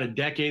been about a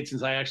decade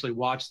since I actually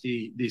watched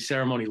the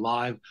ceremony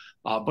live,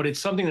 but it's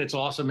something that's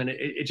awesome. And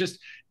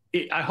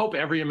I hope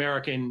every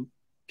American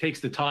takes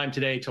the time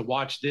today to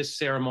watch this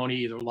ceremony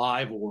either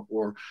live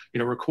or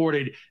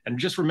recorded. And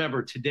just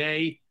remember,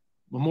 today,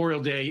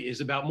 Memorial Day is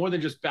about more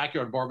than just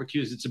backyard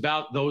barbecues. It's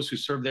about those who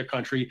served their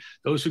country,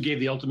 those who gave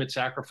the ultimate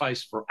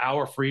sacrifice for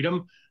our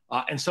freedom.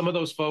 And some of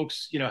those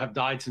folks, have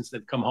died since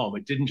they've come home.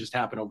 It didn't just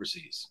happen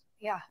overseas.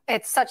 Yeah,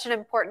 it's such an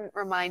important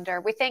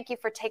reminder. We thank you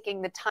for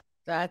taking the time.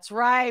 That's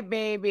right,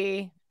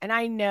 baby. And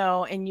I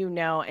know, and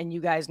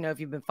you guys know if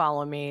you've been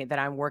following me, that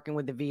I'm working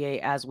with the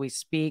VA as we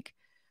speak.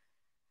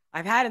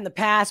 I've had in the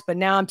past, but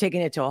now I'm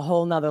taking it to a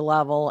whole nother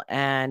level.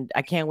 And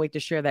I can't wait to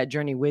share that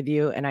journey with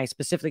you. And I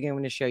specifically am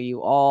going to show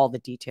you all the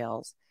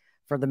details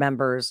for the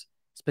members,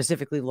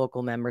 specifically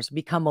local members.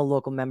 Become a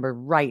local member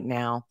right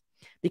now.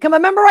 Become a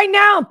member right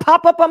now and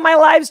pop up on my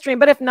live stream.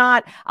 But if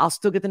not, I'll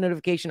still get the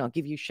notification. I'll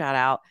give you a shout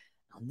out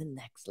on the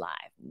next live.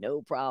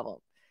 No problem.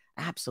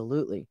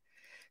 Absolutely.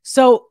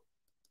 So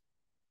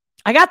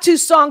I got 2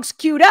 songs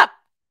queued up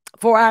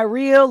for our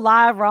real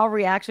live raw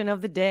reaction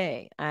of the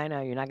day. I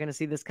know you're not going to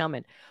see this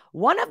coming.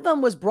 One of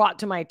them was brought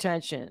to my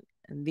attention.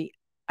 And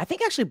I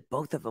think actually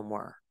both of them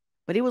were,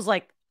 but it was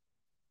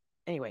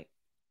anyway,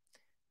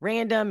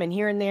 random and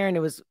here and there. And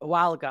it was a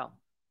while ago.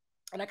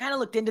 And I kind of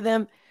looked into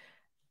them.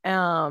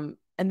 And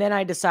then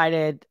I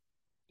decided,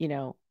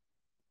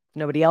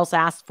 nobody else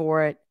asked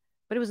for it,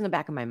 but it was in the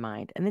back of my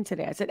mind. And then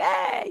today I said,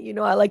 hey,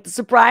 I like to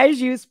surprise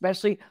you,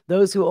 especially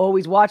those who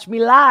always watch me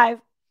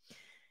live.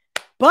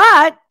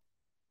 But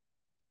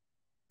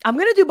I'm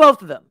going to do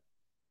both of them.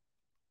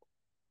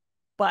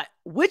 But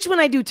which one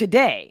I do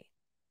today,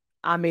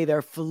 I'm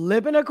either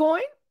flipping a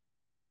coin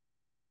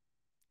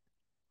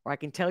or I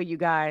can tell you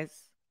guys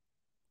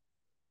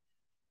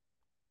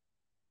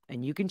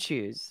and you can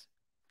choose.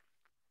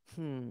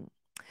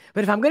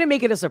 But if I'm going to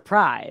make it a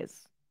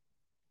surprise,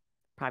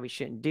 probably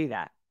shouldn't do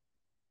that.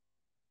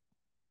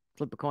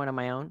 Flip a coin on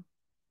my own.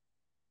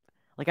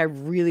 I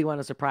really want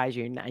to surprise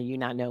you and you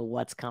not know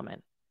what's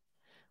coming.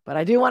 But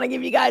I do want to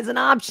give you guys an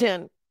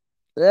option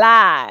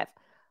live.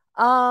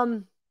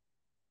 How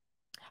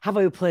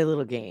about we play a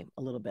little game?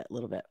 A little bit.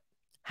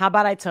 How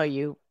about I tell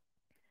you,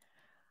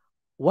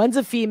 one's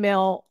a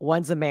female,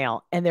 one's a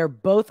male, and they're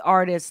both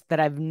artists that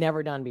I've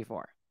never done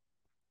before.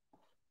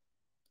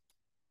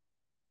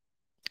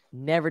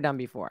 Never done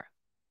before.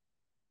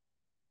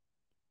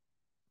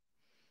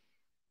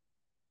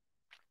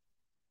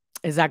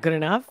 Is that good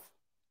enough?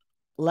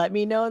 Let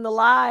me know in the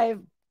live.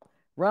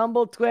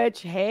 Rumble,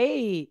 Twitch.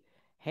 Hey,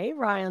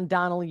 Ryan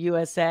Donald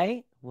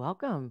USA.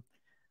 Welcome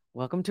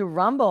to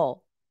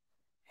Rumble.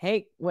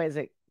 Hey, what is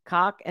it?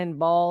 Cock and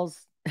balls.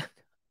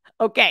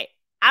 Okay,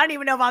 I don't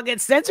even know if I'll get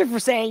censored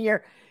for saying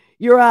your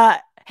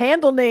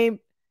handle name.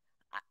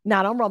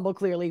 Not on Rumble,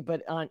 clearly,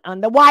 but on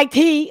the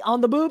YT,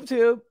 on the boob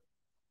tube.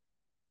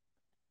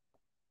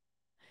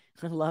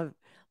 I love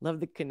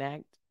the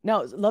connect.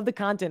 No, love the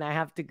content. I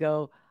have to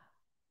go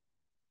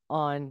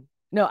on.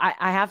 No,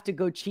 I have to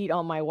go cheat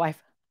on my wife.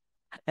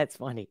 That's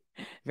funny.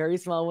 Very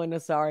small window.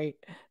 Sorry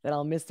that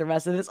I'll miss the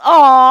rest of this.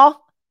 Oh,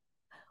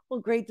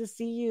 well, great to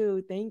see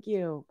you. Thank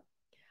you.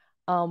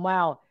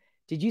 Wow.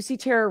 Did you see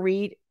Tara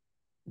Reid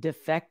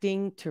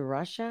defecting to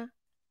Russia?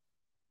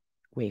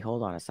 Wait,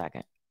 hold on a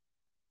second.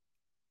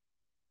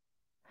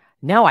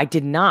 No, I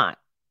did not.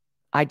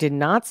 I did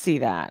not see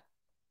that.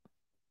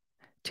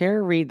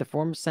 Tara Reid, the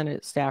former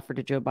Senate staffer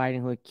to Joe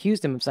Biden who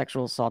accused him of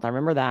sexual assault, I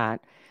remember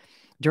that,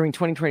 during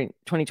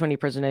 2020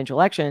 presidential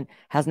election,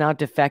 has now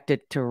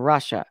defected to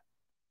Russia.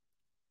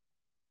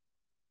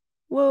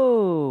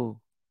 Whoa.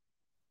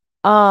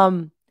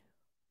 Well,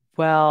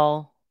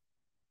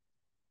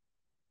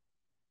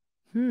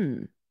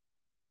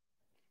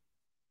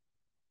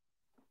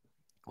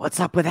 what's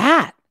up with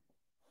that?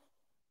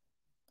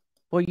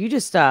 Well, you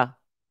just got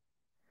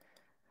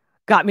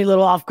me a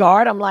little off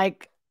guard. I'm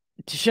like,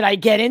 should I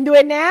get into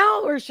it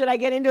now or should I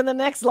get into the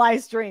next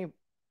live stream?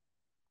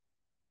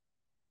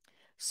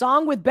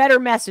 Song with better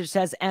message,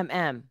 says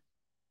MM.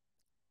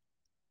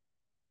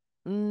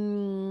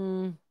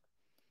 From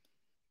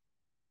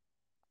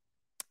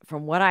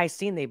what I've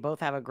seen, they both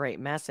have a great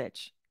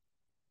message.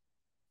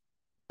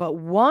 But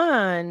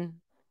one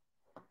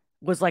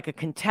was like a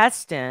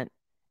contestant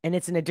and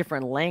it's in a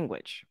different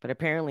language. But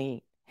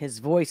apparently his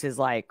voice is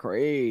like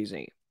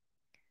crazy.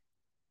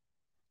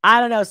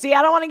 I don't know. See,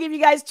 I don't want to give you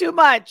guys too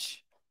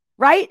much,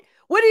 right?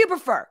 What do you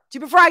prefer? Do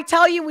you prefer I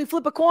tell you and we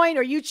flip a coin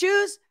or you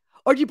choose?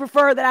 Or do you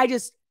prefer that I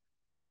just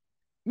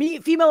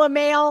meet female or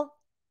male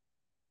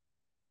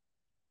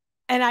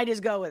and I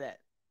just go with it?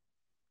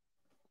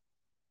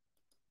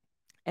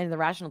 And the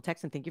Rational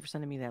Texan, thank you for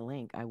sending me that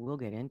link. I will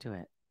get into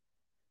it.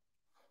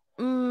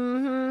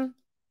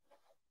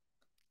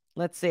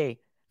 Let's see.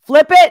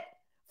 Flip it.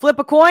 Flip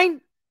a coin.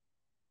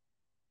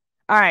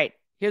 All right.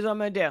 Here's what I'm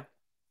going to do.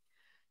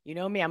 You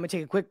know me. I'm going to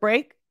take a quick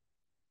break.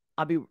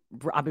 I'll be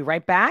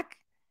right back.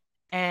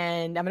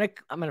 And I'm going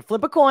to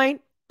flip a coin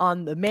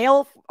on the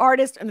male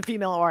artist and the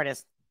female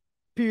artist.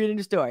 Period in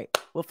the story.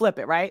 We'll flip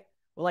it, right?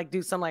 We'll like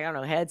do some like, I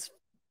don't know, heads,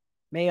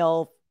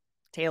 male,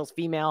 tails,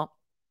 female.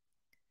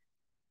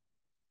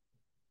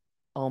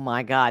 Oh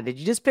my God. Did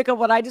you just pick up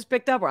what I just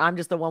picked up or I'm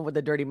just the one with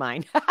the dirty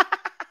mind?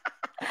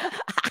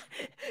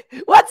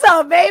 What's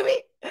up,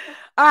 baby?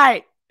 All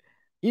right.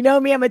 You know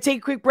me. I'm going to take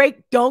a quick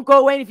break. Don't go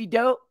away. And if you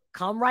don't,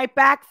 come right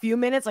back. Few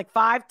minutes, like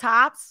 5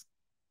 tops.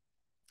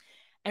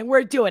 And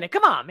we're doing it.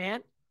 Come on,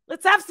 man.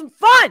 Let's have some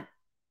fun.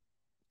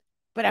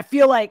 But I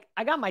feel like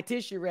I got my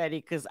tissue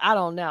ready because I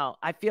don't know.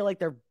 I feel like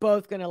they're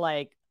both going to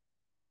like,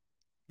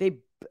 all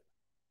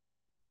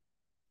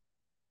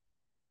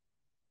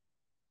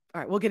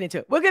right, we'll get into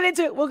it.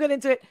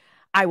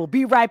 I will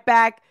be right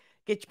back.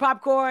 Get your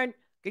popcorn,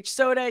 get your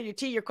soda, your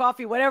tea, your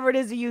coffee, whatever it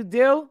is that you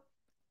do.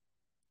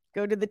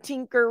 Go to the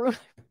Tinker room.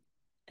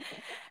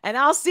 And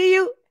I'll see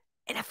you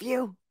in a few.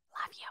 Love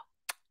you.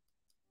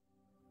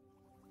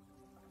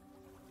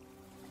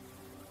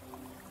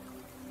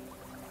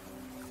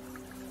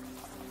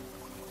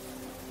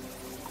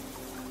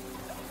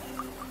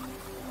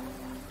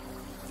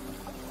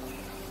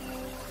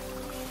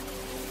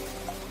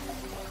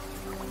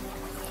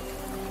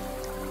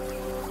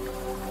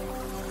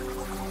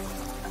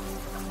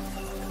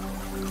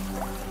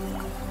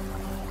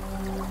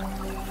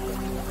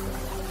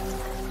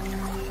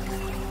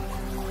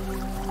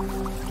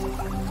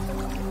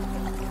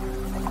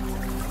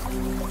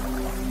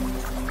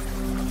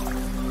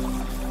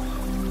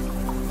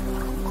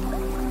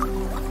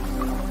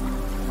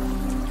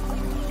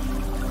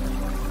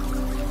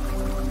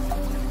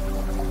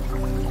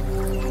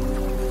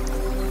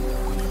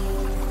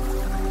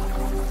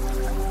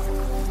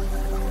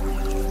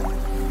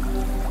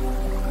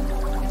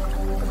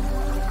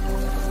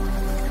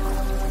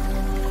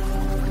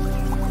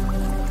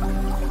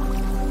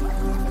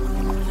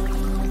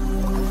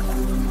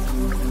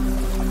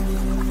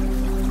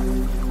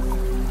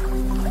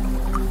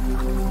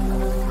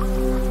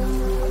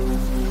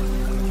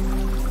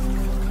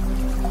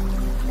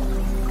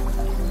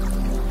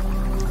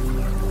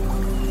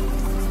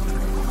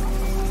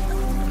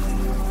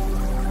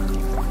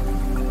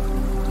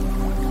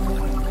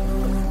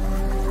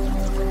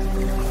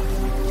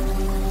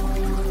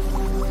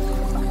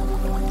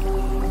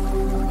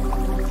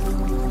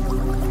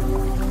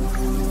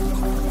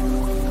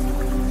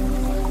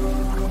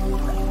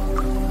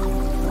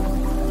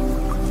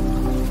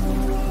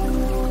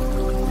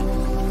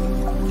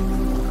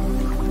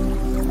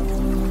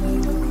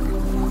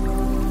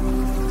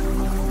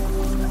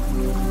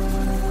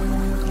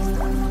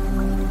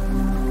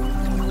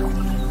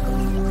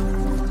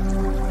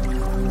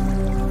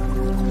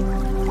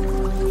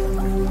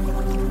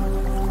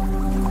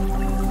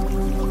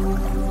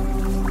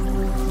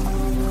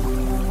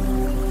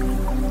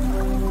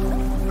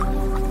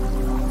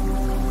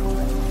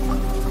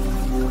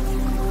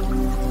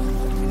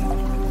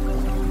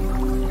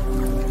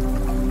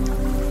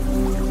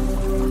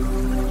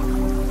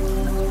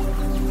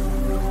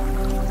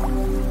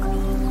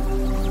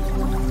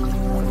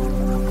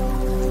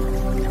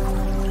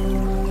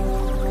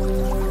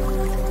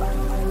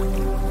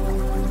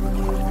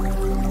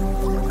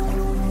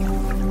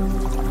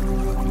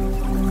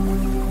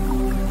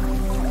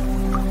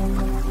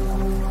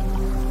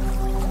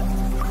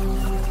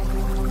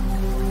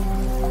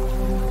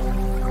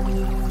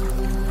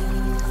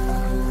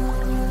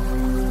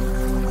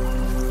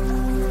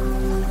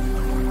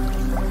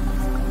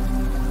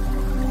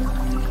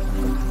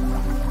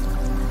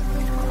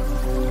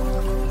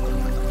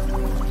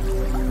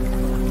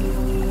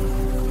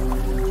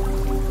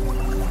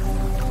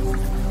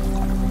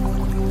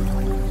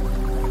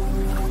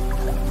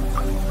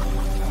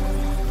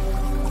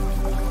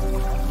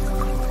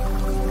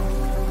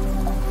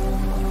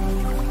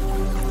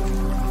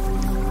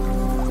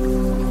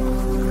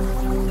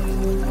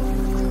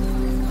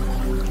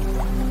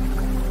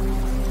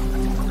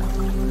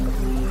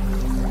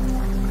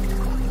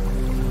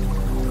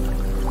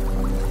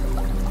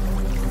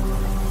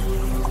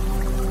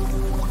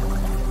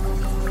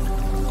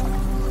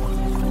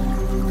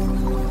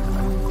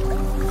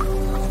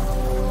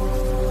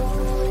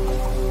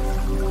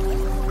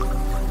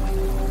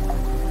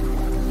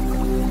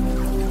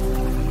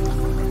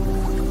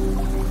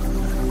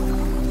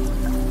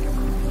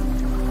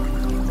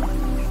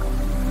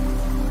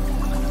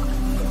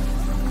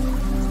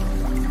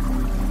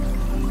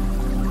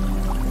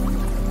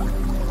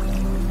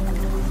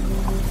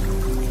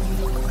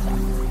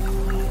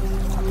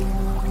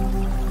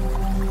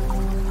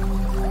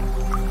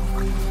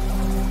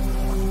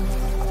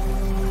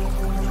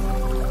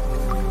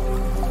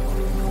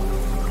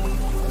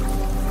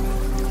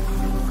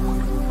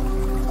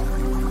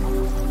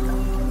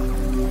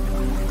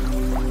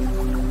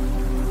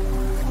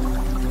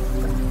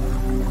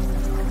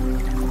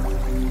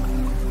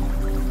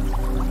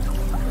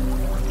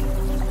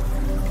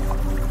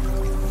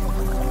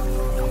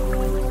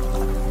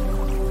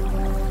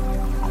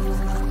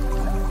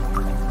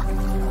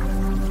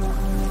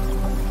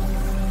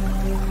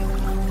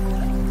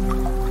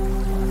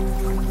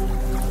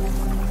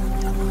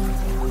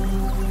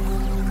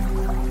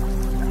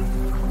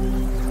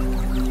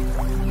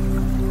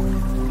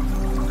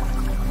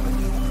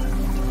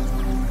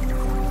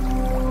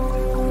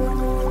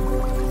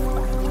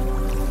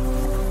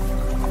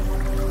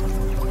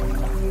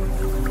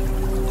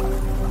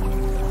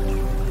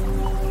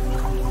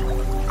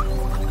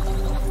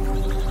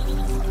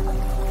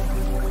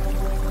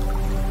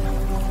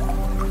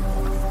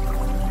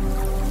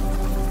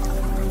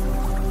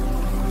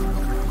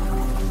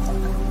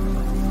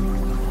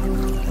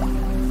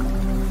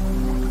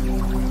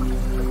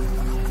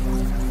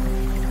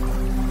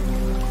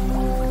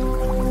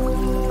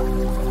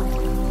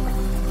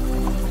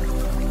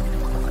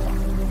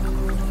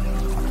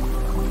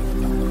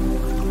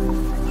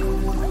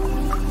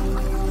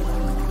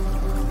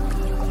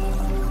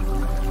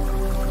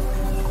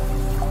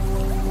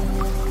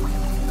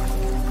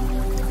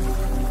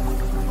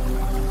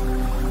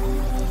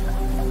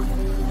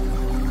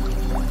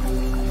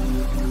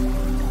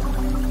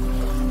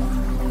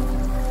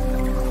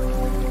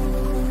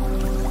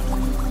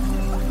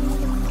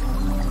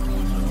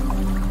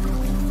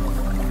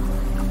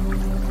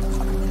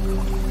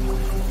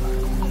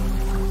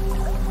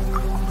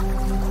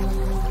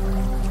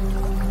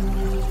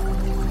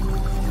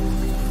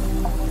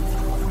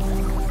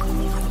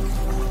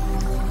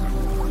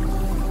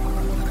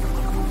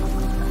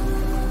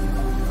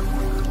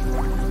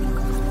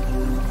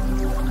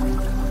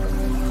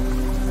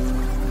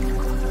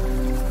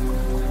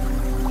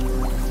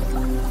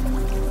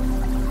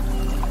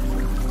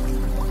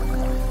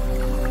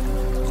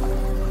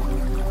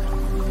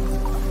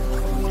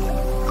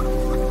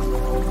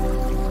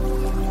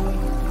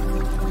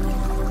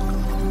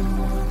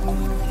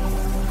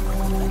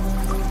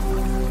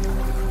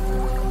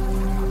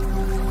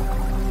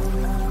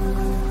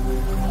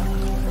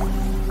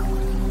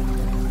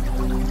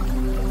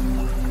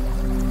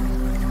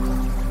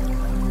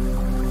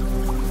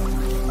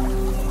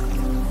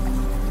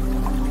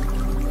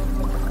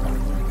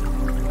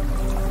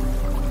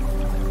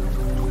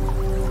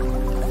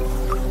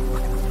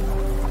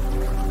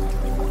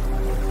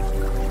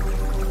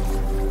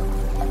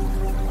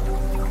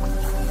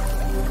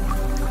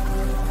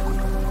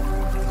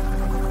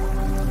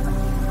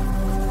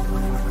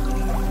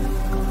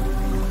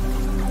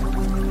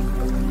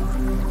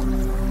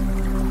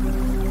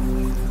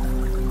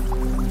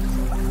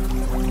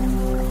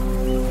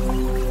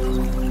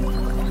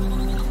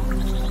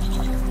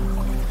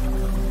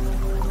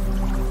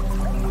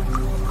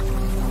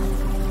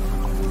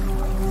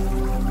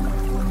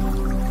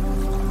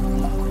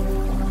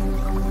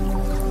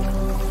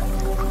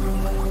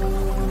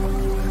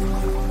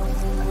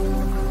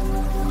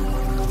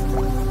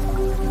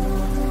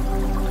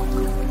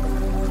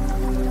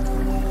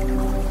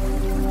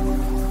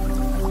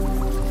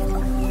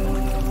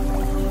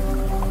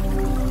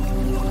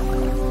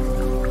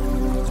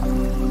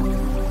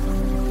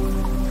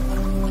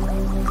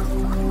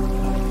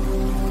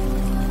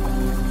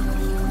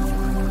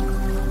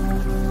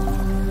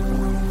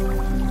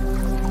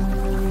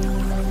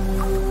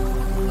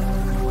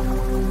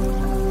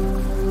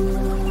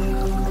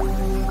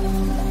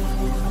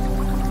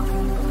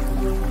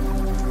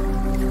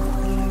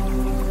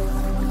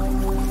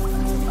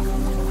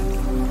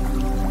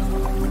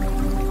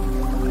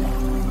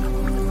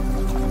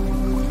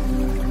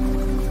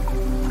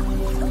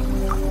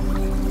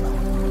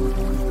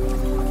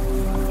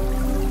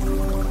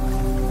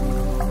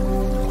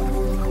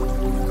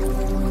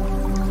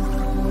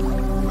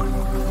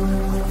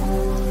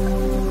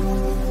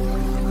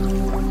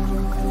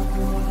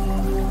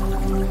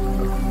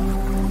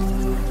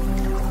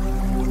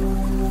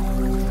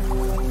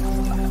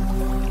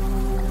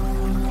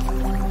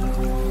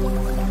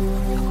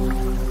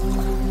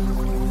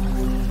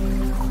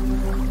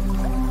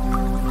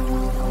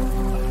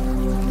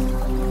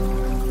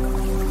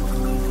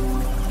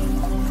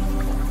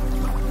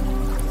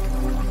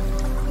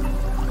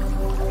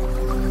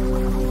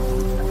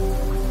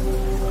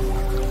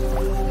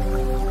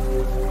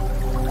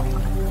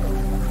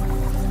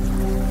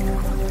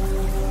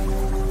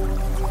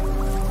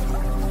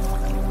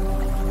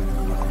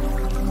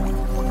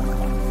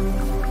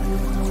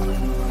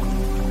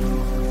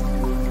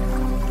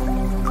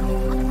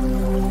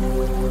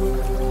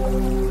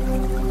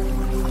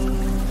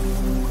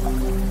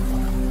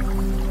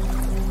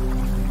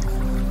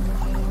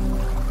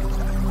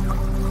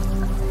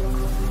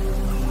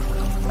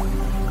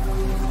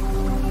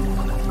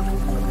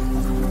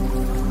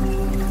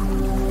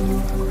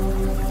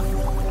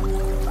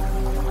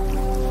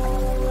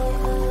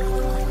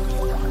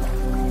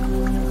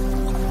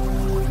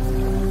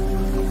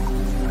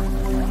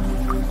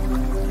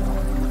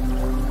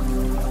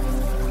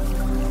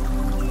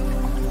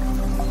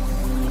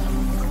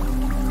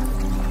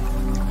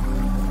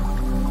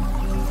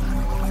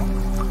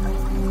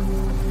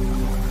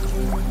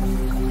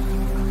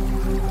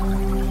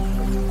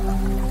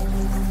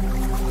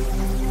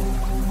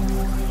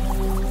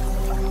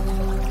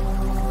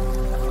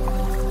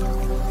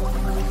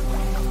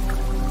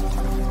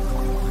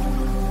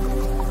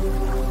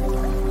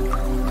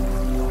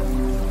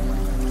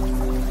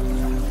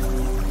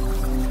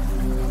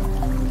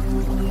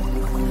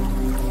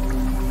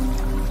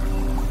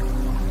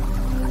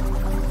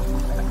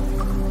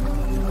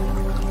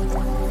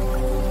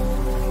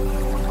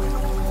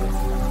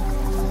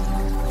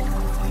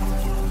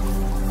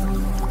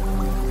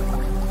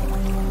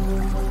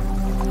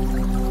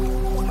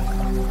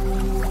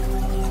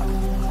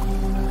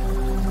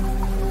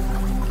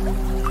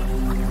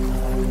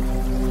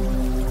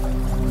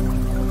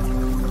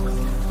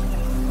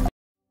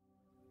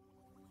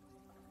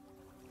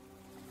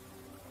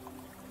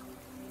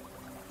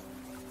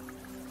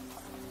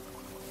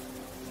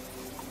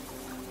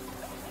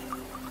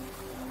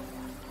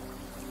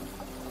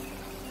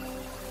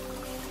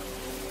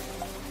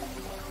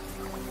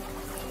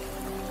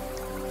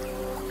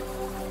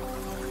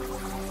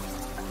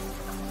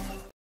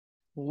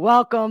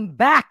 Welcome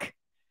back,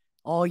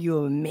 all you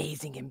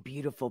amazing and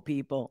beautiful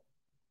people.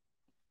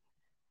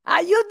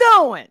 How you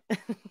doing?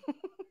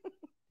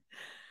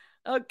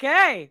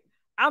 Okay,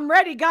 I'm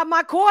ready. Got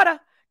my quarter.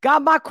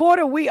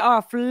 We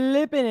are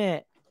flipping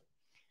it.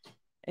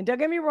 And don't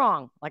get me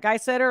wrong. Like I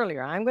said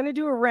earlier, I'm going to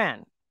do a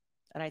Ren.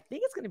 And I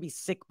think it's going to be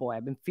Sick Boy.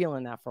 I've been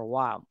feeling that for a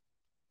while.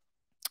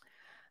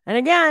 And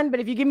again, but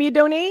if you give me a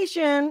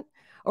donation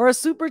or a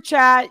super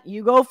chat,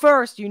 you go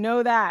first. You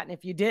know that. And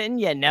if you didn't,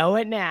 you know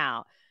it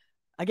now.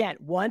 Again,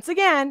 once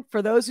again,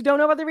 for those who don't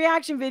know about the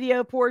reaction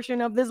video portion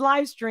of this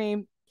live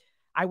stream,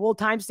 I will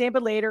timestamp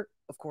it later.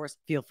 Of course,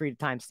 feel free to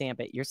timestamp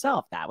it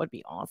yourself. That would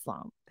be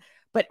awesome.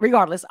 But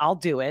regardless, I'll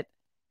do it.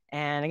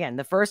 And again,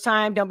 the first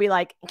time, don't be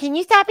like, can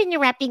you stop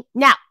interrupting?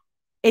 No,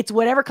 it's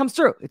whatever comes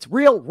through. It's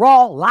real,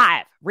 raw,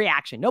 live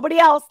reaction. Nobody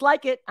else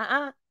like it.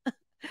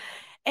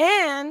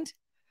 And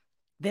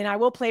then I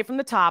will play from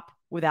the top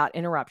without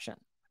interruption.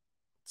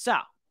 So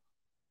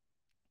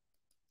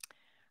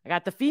I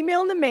got the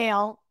female and the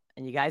male.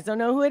 And you guys don't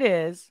know who it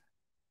is.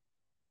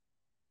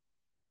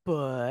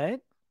 But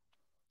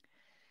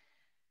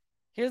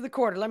here's the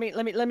quarter. Let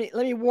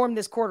me warm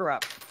this quarter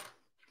up.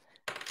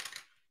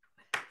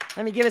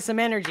 Let me give it some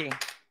energy.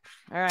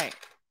 All right.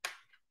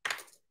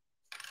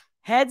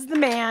 Head's the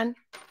man.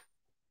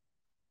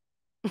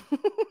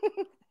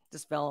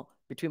 Just fell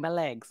between my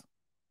legs.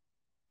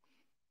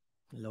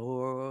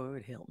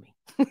 Lord help me.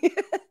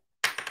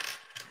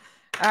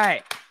 All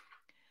right.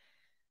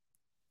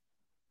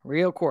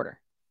 Real quarter.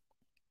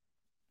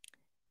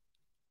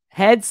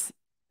 Heads,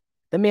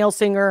 the male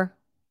singer.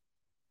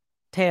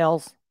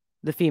 Tails,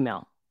 the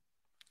female.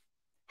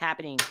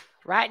 Happening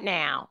right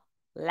now,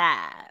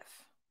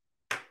 live.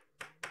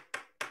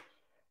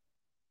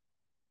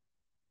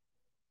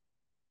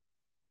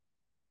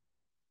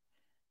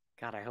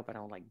 God, I hope I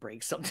don't like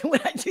break something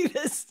when I do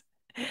this.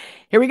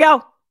 Here we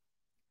go.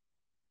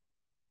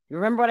 You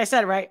remember what I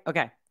said, right? Okay,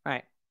 all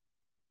right.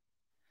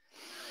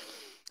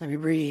 Let me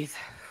breathe.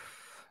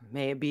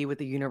 May it be what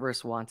the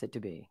universe wants it to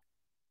be.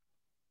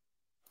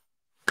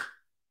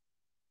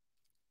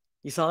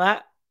 You saw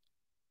that?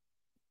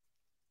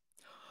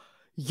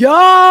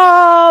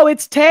 Yo,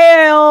 it's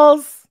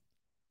Tails.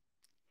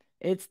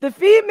 It's the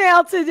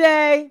female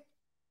today.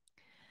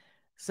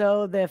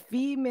 So the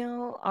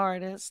female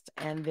artist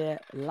and the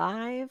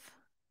live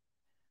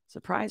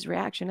surprise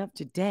reaction of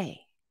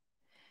today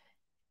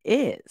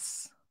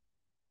is...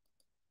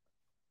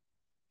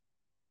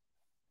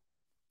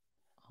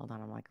 Hold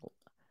on, I'm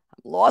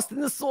lost in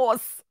the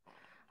sauce.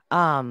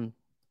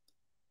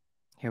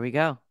 Here we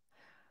go.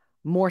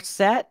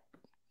 Morissette,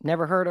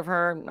 never heard of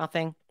her,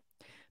 nothing.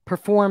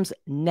 Performs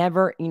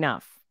Never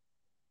Enough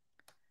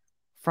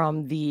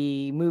from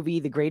the movie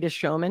The Greatest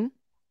Showman.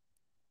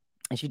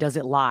 And she does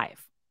it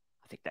live.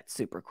 I think that's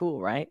super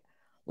cool, right?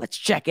 Let's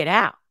check it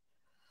out.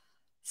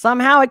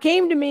 Somehow it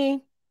came to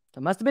me.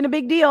 It must have been a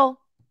big deal.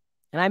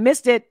 And I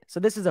missed it. So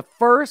this is a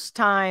first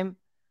time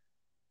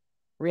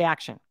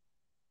reaction.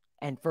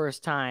 And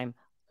first time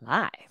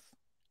live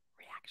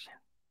reaction.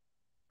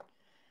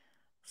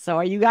 So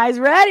are you guys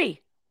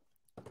ready?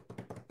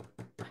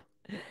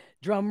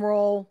 Drum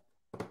roll.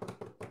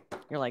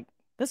 You're like,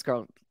 this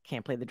girl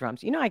can't play the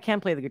drums. You know I can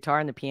play the guitar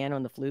and the piano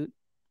and the flute.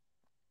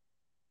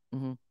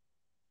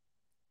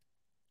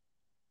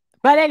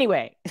 But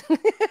anyway,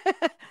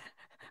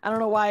 I don't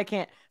know why I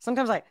can't.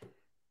 Sometimes I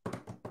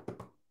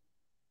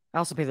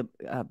also play the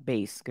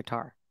bass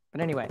guitar. But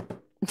anyway.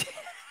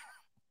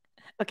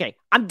 Okay,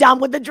 I'm done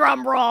with the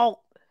drum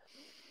roll.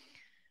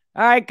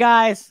 All right,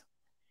 guys.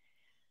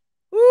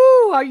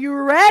 Woo, are you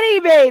ready,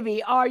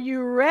 baby? Are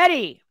you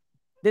ready?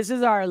 This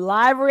is our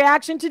live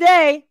reaction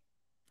today.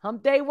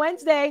 Hump Day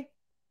Wednesday.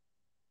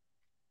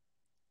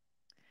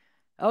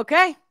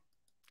 Okay.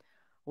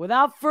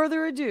 Without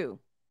further ado,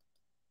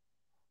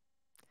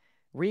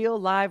 real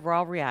live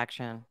raw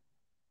reaction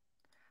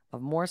of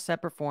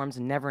Morissette performs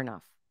Never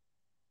Enough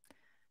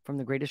from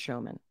The Greatest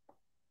Showman.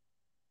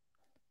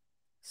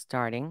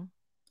 Starting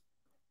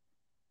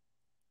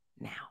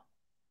now.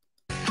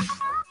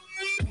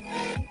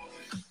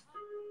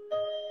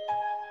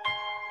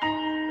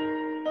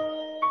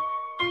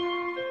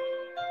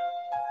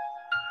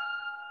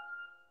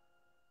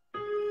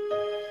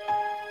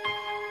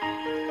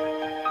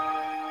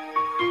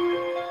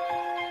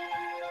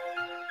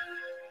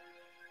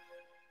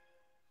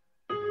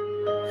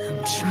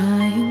 I'm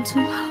trying to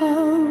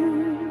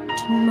hold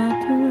my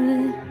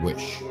breath.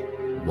 Wish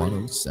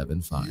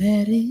 1075.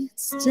 Let it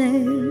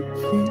stay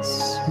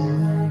this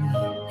way.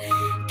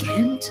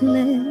 Can't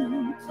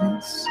let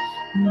this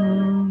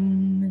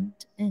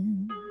moment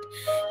end.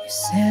 You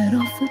set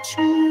off a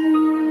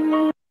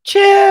truth.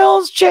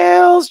 Chills,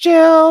 chills,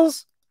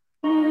 chills.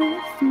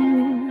 With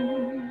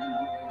me.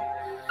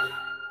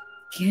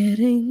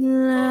 Getting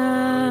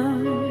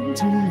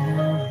louder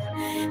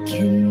now.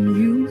 Can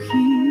you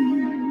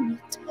hear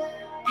it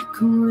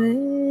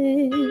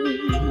echoing?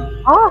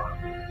 Oh!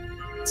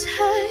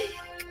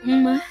 Take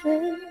my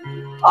hand.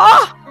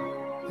 Oh!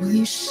 Will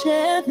you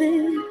share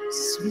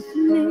this with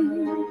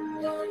me?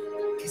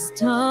 'Cause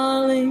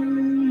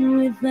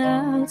darling,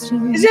 without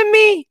you. Is it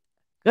me?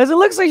 Because it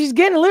looks like she's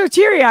getting a little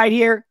teary-eyed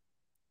here.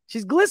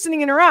 She's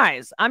glistening in her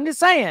eyes. I'm just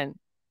saying.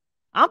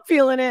 I'm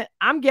feeling it.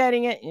 I'm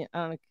getting it. I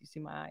don't know if you see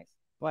my eyes,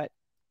 but.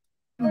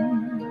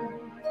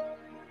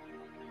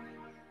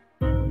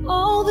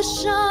 All the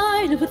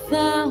shine of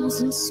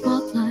 1,000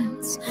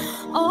 spotlights,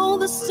 all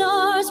the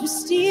stars we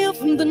steal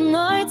from the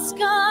night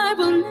sky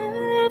will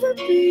never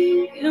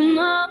be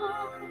enough.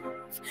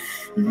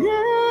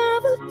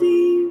 Never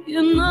be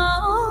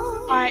enough.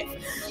 All right.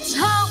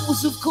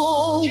 Towers of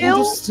gold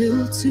are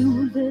still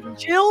too little.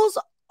 Jill's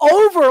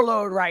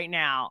overload right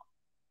now.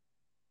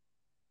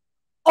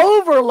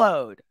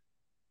 Overload.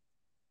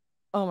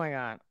 Oh my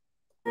God.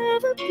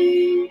 Never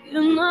be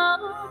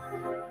enough.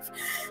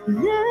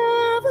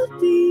 Never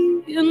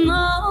be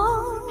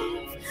enough.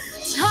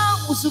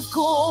 Towers of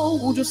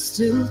gold are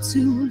still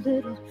too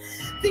little.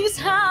 These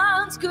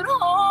hands could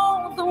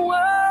hold the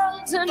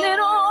world, and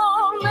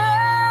it'll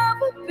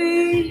never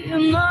be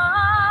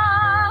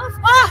enough.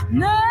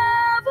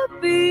 Never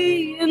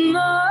be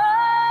enough.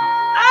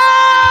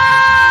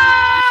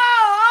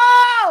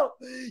 Oh!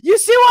 You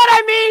see what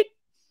I mean?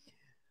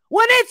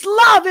 When it's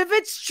love, if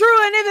it's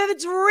true and if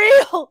it's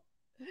real,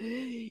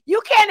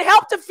 you can't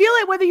help to feel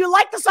it whether you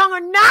like the song or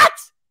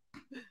not.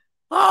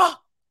 Oh.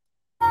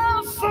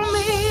 For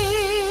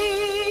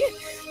me,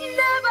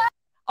 never.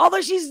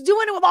 Although she's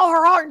doing it with all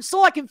her heart and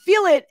soul, I can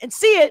feel it and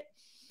see it.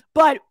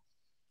 But,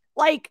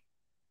 like,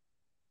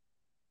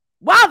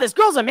 wow, this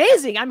girl's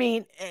amazing. I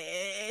mean,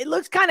 it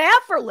looks kind of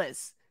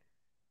effortless.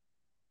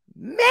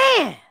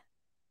 Man,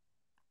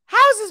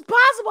 how is this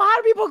possible?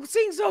 How do people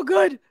sing so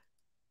good?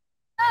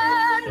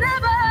 Never,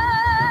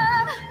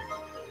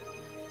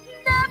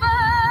 never,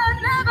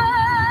 never,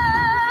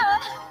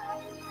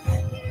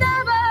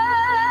 never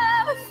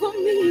for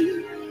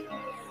me,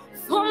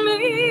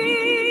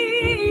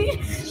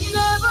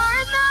 never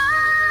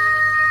enough,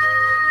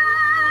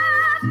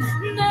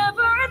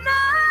 never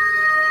enough,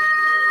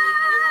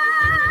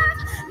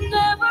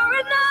 never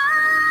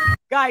enough.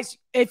 Guys,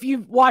 if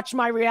you've watched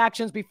my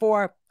reactions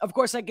before, of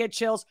course I get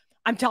chills.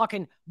 I'm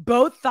talking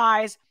both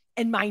thighs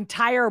and my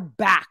entire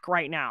back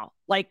right now.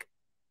 Like,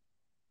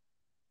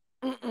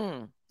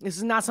 this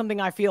is not something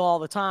I feel all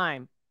the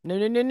time. No,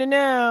 no, no, no,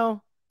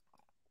 no.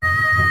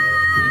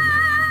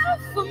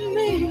 For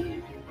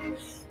me,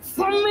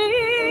 for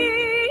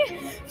me,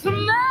 for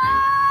me.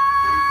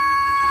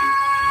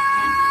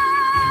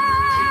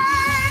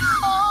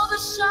 All the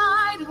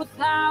shine of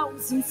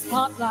 1,000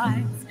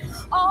 spotlights,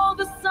 all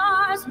the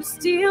stars we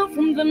steal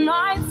from the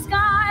night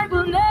sky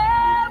will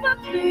never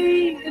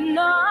be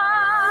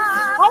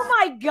enough. Oh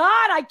my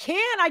God, I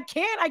can't.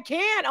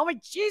 Oh my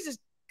Jesus.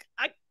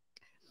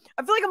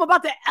 I feel like I'm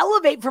about to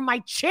elevate from my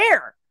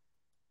chair.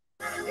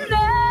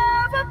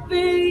 Never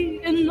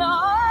be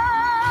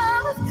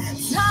enough.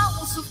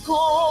 Towers of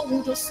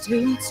gold are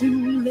still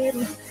too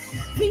little.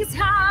 These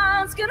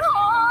hands can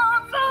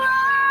hold the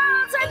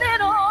world, and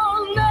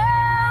it'll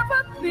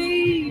never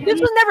be. This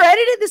was never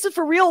edited. This is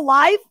for real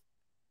live. It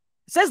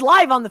says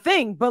live on the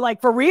thing, but like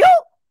for real?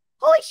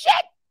 Holy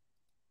shit.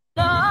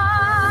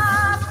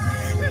 Enough.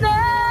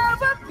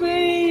 Never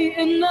be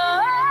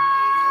enough.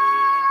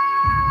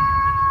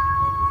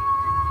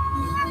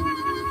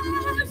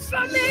 For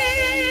me,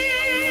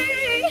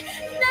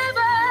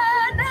 never,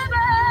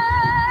 never,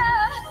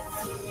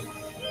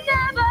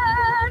 never,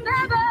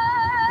 never.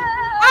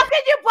 How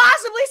can you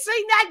possibly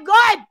sing that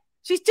good?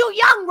 She's too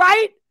young,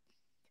 right?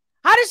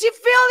 How does she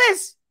feel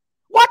this?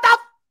 What the?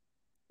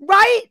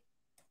 Right?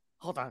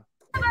 Hold on.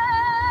 Never,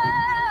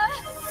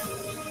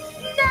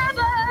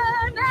 never,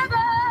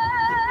 never,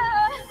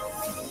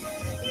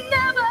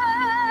 never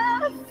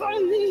for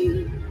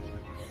me,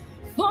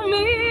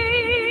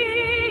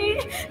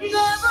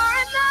 never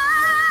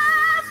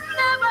enough,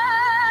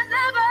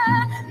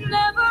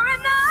 never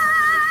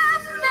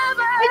enough,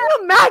 never. Can you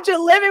imagine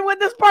living with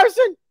this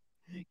person?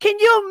 Can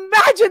you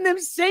imagine them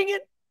singing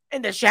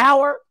in the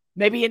shower?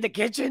 Maybe in the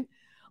kitchen?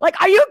 Like,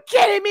 are you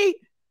kidding me?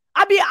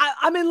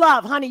 I'm in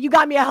love, honey. You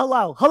got me a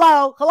hello.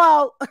 Hello,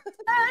 hello.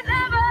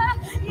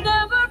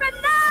 Never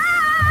enough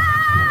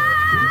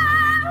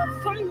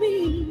for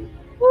me,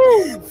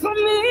 for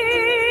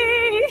me,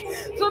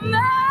 for me.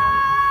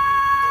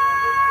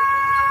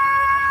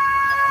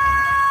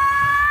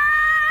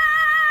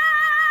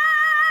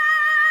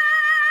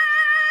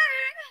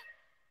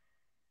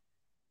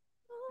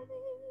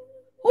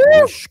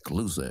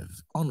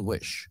 Exclusive on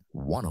Wish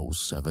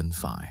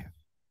 107.5.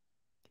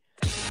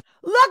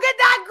 Look at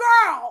that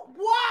girl.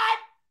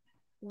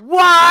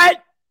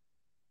 What?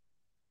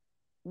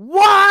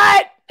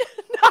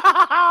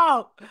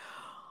 No.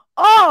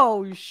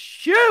 Oh,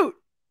 shoot.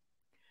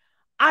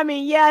 I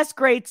mean, yes,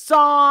 great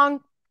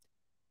song.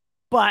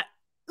 But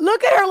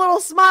look at her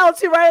little smile,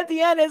 too, right at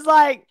the end. It's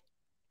like,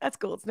 that's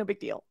cool. It's no big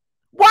deal.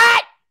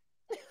 What?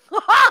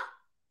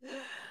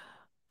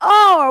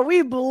 Oh, are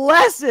we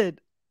blessed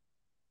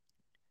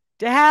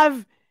to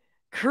have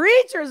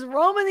creatures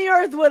roaming the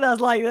earth with us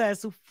like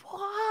this?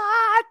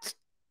 What?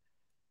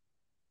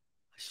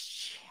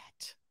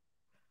 Shit.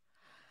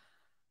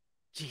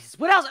 Jesus,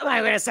 what else am I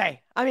going to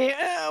say? I mean,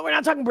 we're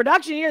not talking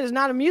production here. There's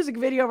not a music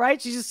video,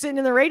 right? She's just sitting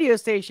in the radio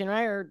station,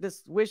 right? Or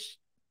this Wish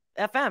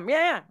FM.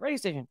 Yeah, radio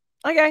station.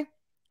 Okay.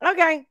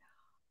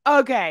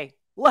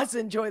 Let's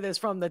enjoy this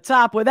from the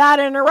top without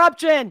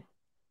interruption.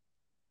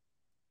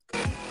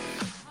 Woo.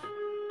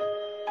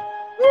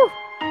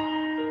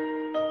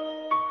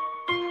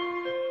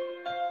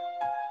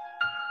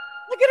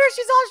 Look at her.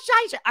 She's all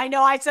shy. I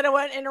know I said I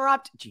wouldn't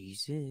interrupt.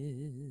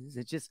 Jesus.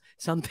 It's just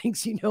some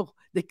things,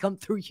 they come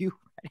through you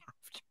right after.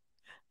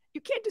 You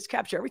can't just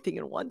capture everything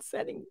in one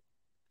setting.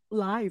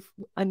 Live,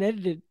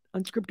 unedited,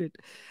 unscripted.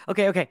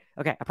 Okay.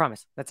 I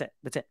promise. That's it.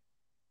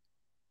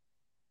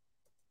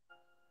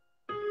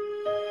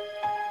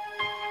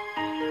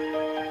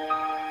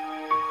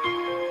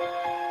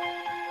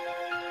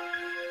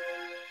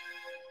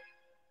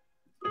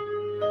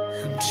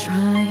 I'm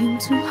trying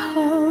to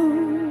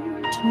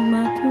hold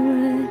my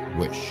breath.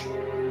 Wish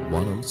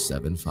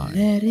 1075.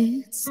 Let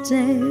it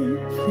stay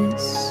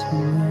this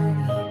way.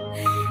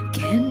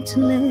 Can't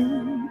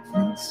let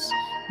this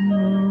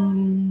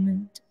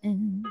moment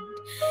end.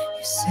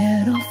 You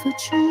set off a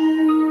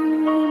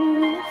dream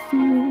with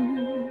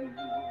me,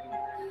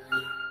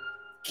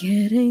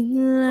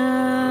 getting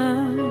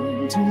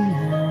louder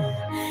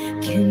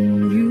now.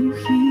 Can you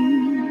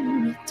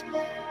hear it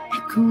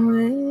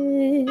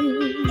echoing?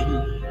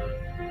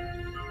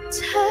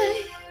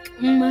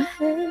 Take my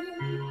hand.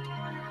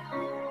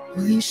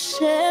 Will you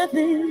share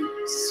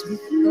this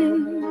with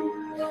me?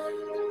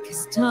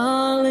 'Cause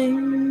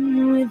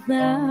darling,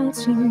 without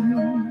you,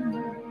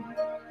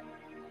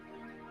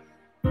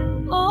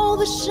 all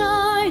the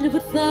shine of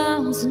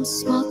 1,000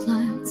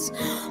 spotlights,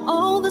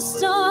 all the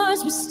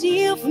stars we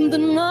steal from the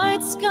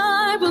night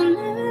sky will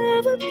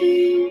never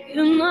be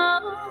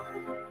enough,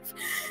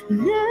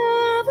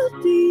 never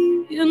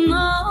be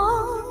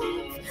enough.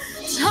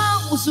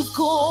 Towers of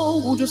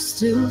gold are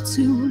still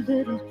too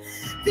little.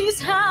 These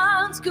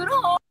hands could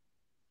hold.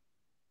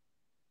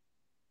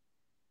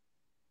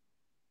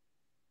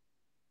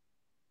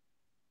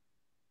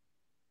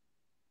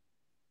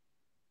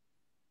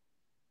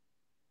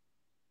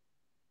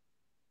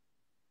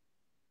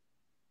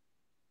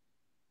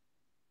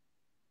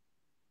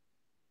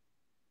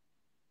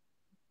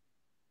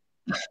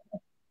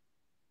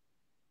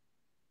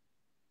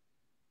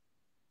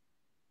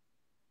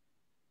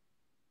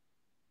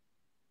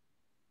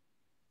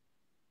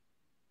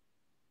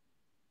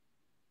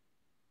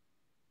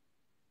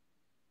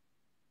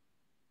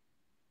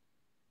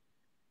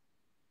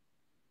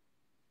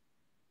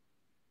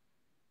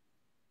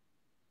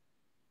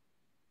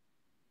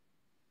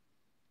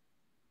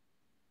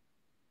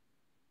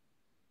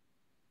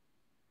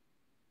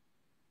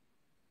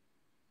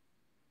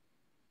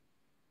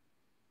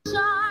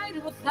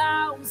 Of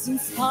 1,000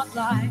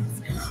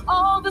 spotlights,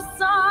 all the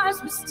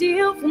stars we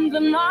steal from the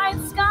night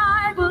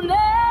sky will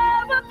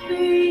never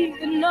be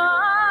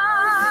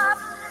enough,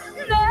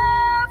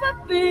 never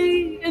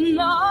be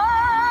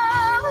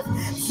enough.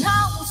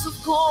 Towers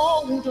of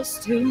gold are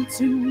still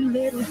too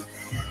little.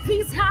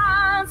 These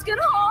hands can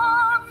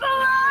hold the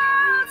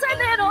world,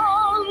 and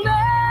it'll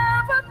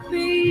never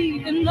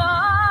be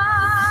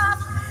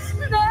enough,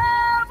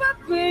 never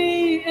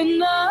be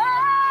enough.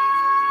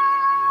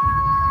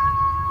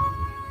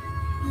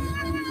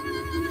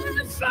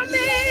 For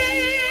me,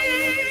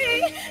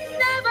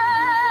 never,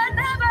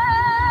 never,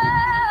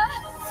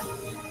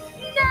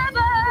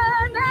 never,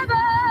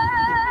 never,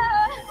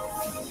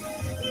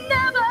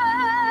 never.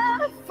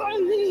 For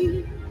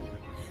me,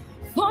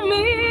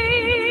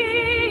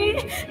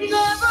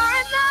 never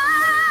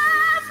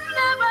enough,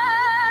 never,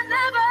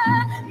 never,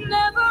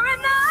 never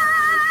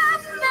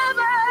enough,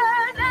 never,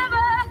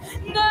 never,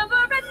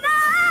 never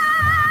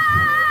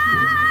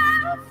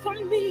enough. For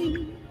me.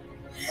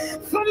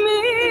 For me.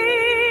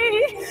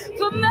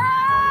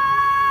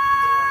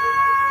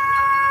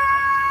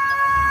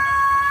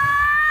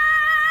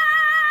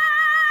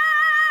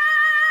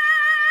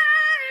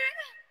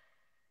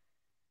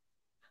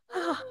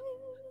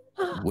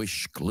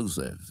 Wish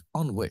exclusive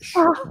on Wish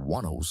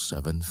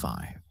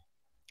 1075.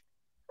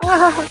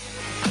 What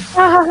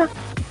the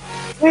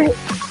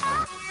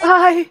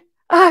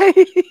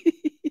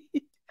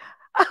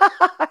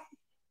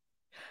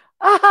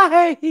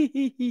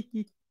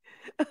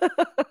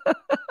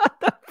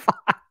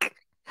fuck?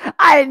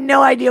 I had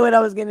no idea what I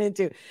was getting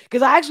into,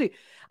 because I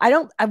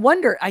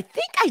wonder, I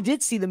think I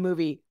did see the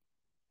movie,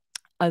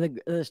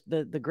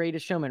 the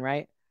Greatest Showman,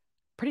 right?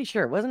 Pretty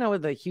sure. Wasn't it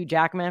with the Hugh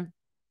Jackman?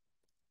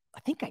 I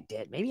think I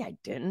did. Maybe I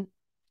didn't.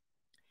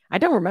 I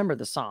don't remember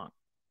the song.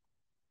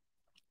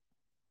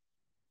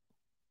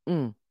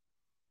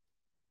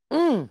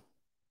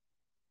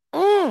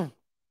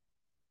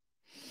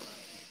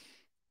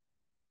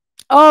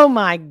 Oh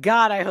my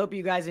God. I hope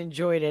you guys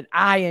enjoyed it.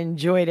 I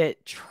enjoyed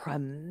it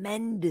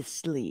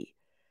tremendously.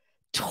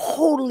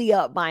 Totally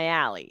up my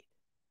alley.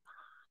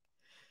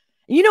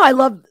 I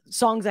love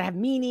songs that have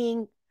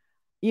meaning,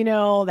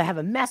 that have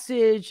a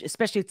message,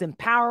 especially if it's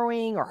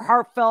empowering or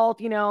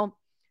heartfelt,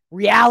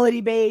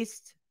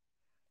 reality-based,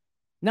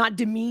 not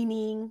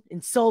demeaning,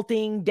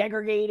 insulting,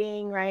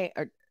 degrading, right?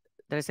 Or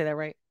Did I say that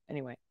right?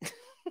 Anyway.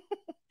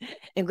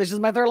 English is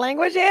my third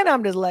language and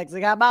I'm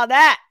dyslexic. How about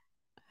that?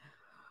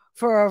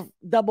 For a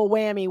double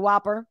whammy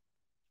whopper.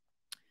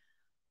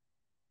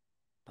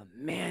 But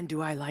man,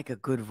 do I like a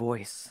good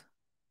voice.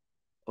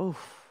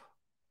 Oof.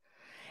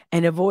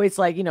 And a voice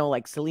like,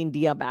 like Celine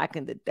Dion back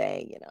in the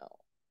day,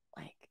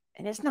 like,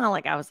 and it's not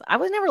like I was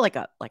never like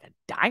a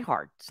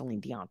diehard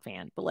Celine Dion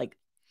fan, but like,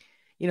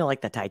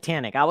 like the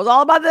Titanic. I was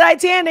all about the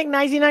Titanic,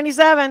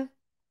 1997.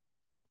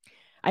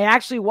 I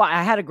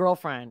had a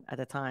girlfriend at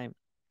the time.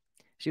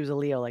 She was a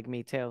Leo like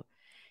me too.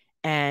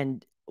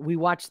 And we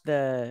watched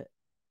the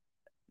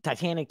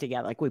Titanic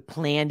together. Like we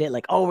planned it,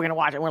 like, oh, we're going to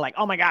watch it. And we're like,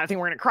 oh my God, I think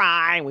we're going to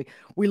cry. And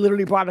we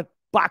literally brought a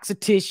box of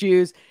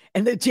tissues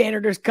and the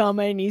janitor's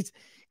coming. He's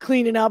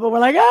cleaning up and we're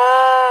like,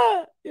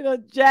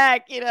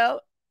 Jack,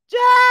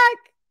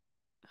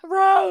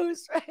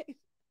 Rose, right?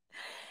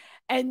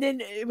 And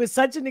then it was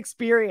such an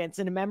experience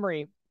and a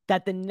memory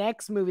that the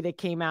next movie that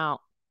came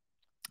out,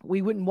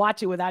 we wouldn't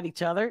watch it without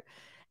each other.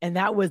 And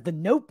that was The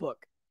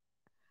Notebook.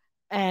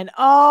 And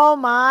oh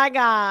my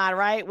God,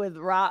 right? With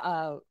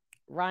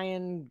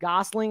Ryan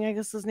Gosling, I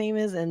guess his name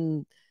is.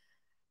 And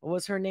what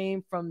was her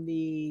name from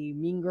the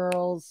Mean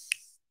Girls?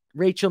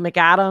 Rachel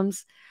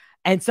McAdams.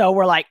 And so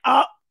we're like,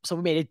 oh, so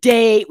we made a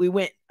date. We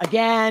went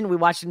again. We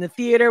watched in the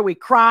theater. We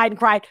cried and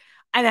cried.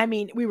 And I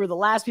mean, we were the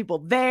last people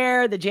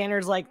there. The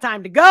janitor's like,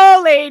 time to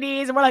go,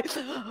 ladies. And we're like,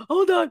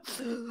 hold on.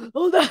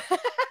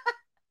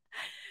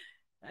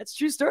 That's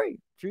true story.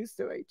 True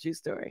story.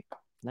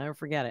 Never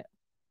forget it.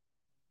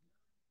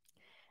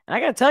 And I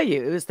got to tell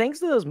you, it was thanks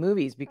to those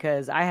movies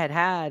because I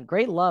had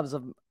great loves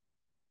of,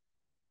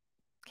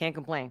 can't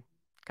complain.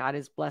 God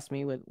has blessed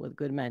me with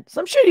good men.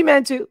 Some shitty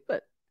men too,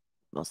 but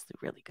mostly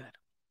really good.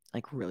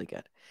 Like really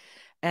good.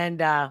 And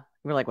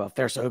we're like, well, if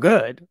they're so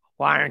good,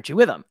 why aren't you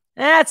with them?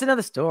 That's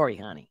another story,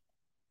 honey.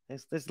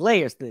 There's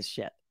layers to this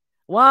shit.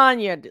 One,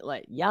 you're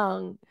like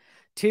young.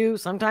 Two,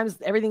 sometimes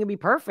everything can be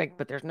perfect,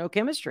 but there's no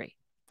chemistry.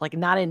 Like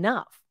not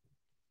enough.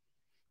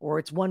 Or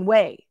it's one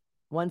way,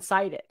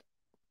 one-sided.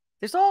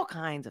 There's all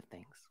kinds of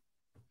things.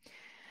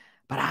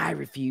 But I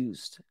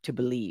refused to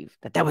believe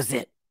that was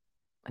it.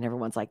 And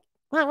everyone's like,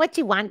 well, what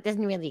you want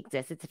doesn't really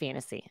exist. It's a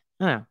fantasy.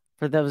 I don't know.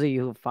 For those of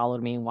you who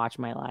followed me and watched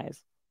my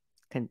lives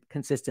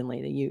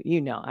consistently,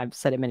 you know, I've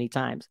said it many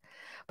times.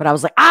 But I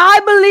was like,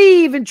 I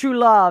believe in true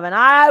love and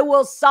I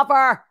will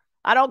suffer.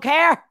 I don't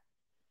care.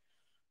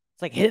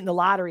 It's like hitting the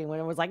lottery when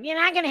it was like,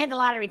 you're not going to hit the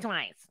lottery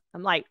twice.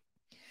 I'm like,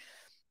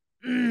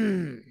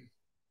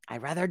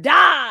 I'd rather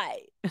die.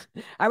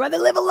 I'd rather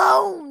live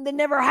alone than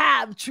never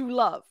have true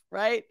love,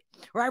 right?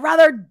 Or I'd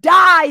rather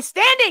die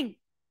standing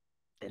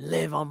than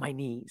live on my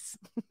knees.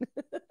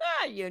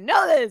 You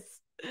know this.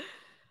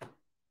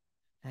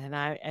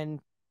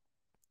 And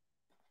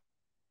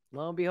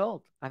lo and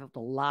behold, I've helped a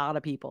lot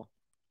of people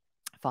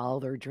follow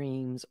their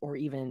dreams or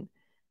even,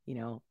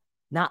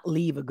 not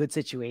leave a good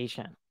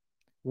situation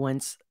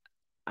once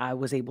I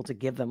was able to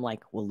give them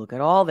like, well, look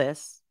at all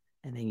this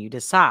and then you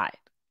decide.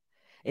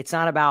 It's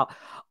not about,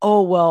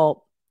 oh,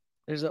 well,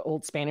 there's an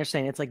old Spanish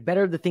saying, it's like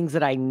better the things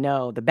that I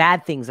know, the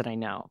bad things that I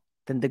know,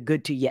 than the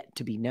good to yet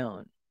to be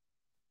known.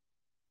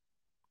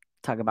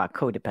 Talk about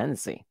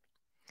codependency.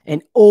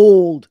 And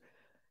old,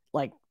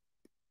 like,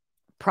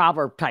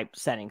 proverb type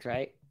settings,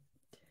 right?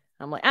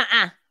 I'm like,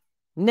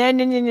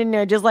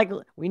 no. Just like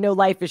we know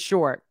life is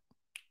short.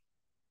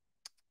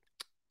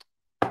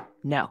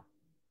 No.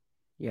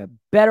 You're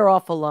better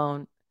off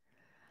alone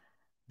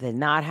than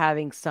not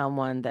having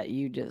someone that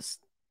you just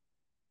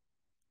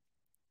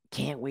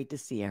can't wait to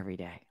see every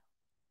day.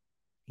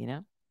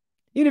 Even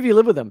if you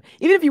live with them,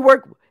 even if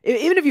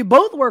you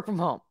both work from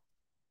home.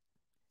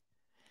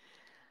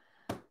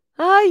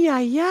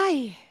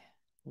 Ay.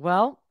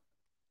 Well,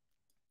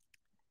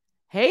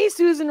 hey,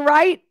 Susan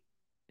Wright.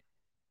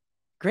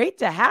 Great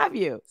to have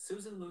you.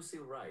 Susan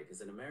Lucille Wright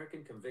is an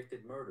American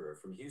convicted murderer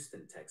from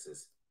Houston,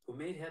 Texas, who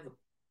made headlines.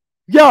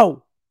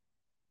 Yo,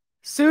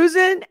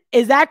 Susan,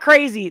 is that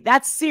crazy?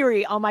 That's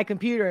Siri on my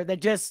computer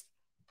that just...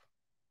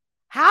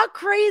 How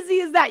crazy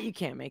is that? You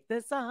can't make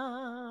this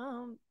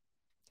up.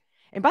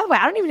 And by the way,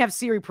 I don't even have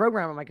Siri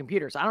programmed on my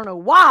computer, so I don't know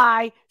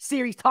why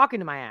Siri's talking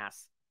to my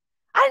ass.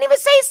 I didn't even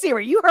say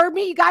Siri. You heard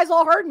me. You guys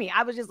all heard me.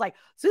 I was just like,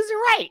 Susan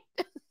Wright.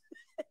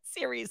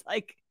 Siri's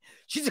like,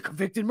 she's a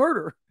convicted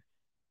murderer.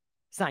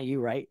 It's not you,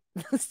 right?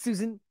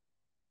 Susan?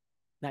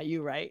 Not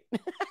you, right?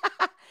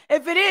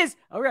 If it is,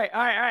 all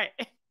right.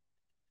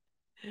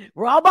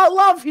 We're all about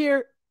love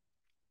here.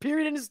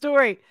 Period in the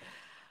story.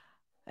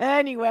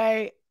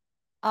 Anyway,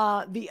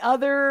 the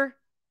other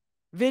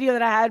video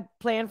that I had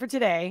planned for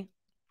today,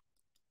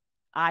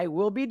 I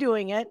will be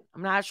doing it.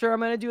 I'm not sure I'm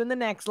going to do in the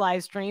next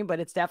live stream, but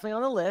it's definitely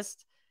on the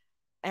list.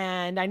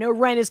 And I know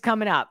Ren is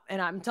coming up.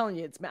 And I'm telling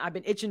you, I've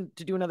been itching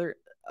to do another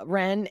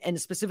Ren and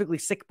specifically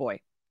Sick Boy.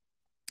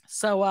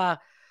 So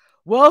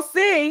we'll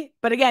see.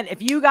 But again,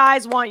 if you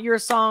guys want your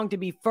song to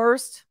be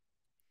first,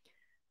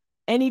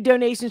 any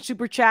donation,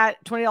 super chat,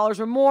 $20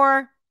 or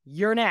more,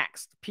 you're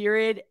next.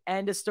 Period.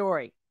 End of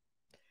story.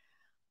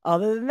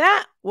 Other than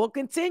that, we'll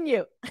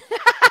continue.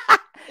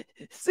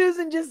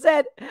 Susan just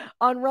said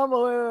on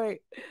Rumble.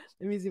 Wait.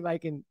 Let me see if I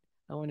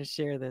want to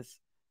share this.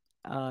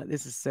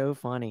 This is so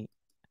funny.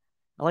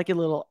 I like a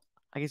little,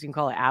 I guess you can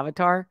call it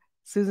avatar,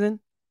 Susan.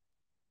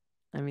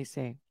 Let me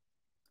see.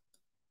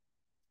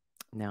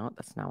 No,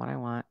 that's not what I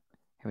want.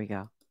 Here we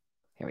go.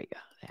 Yeah,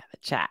 the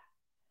chat.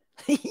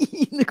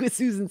 Look what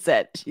Susan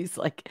said. She's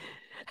like,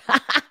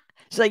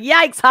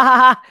 yikes, ha ha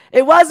ha.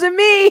 It wasn't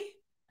me.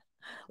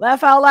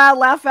 Laugh out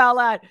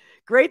loud.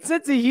 Great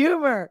sense of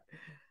humor.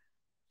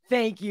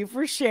 Thank you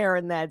for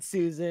sharing that,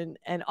 Susan.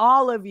 And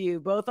all of you,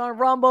 both on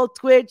Rumble,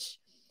 Twitch,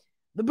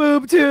 the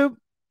Boob Tube.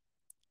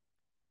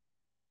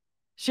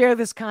 Share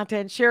this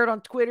content. Share it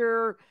on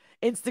Twitter,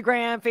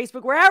 Instagram,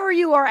 Facebook, wherever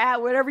you are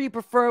at, whatever you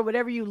prefer,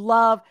 whatever you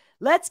love.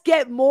 Let's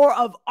get more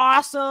of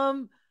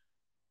awesome,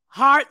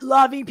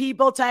 heart-loving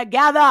people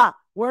together.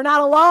 We're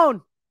not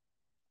alone.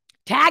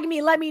 Tag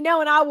me, let me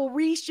know, and I will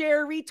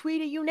reshare,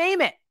 retweet it, you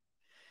name it.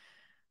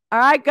 All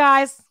right,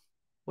 guys.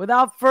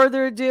 Without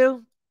further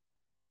ado,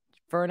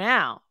 for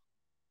now,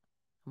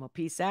 I'm going to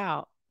peace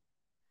out.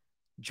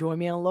 Join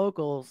me on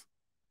Locals.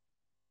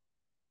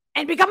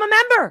 And become a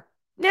member.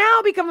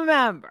 Now become a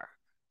member.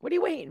 What are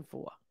you waiting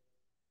for?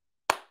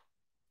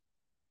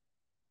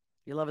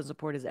 Your love and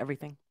support is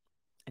everything.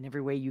 And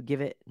every way you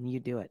give it and you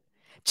do it.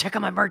 Check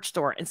out my merch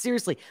store. And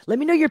seriously, let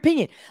me know your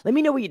opinion. Let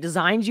me know what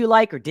designs you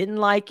like or didn't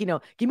like. You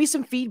know, give me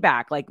some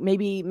feedback. Like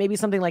maybe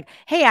something like,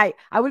 hey,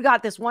 I would have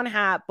got this one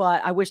hat,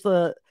 but I wish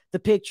the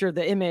picture,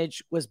 the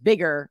image was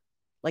bigger.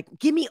 Like,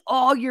 give me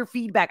all your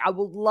feedback. I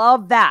will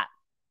love that.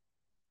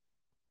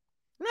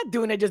 I'm not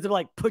doing it just to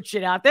like put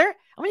shit out there.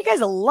 I want you guys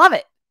to love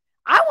it.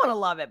 I want to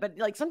love it. But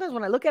like sometimes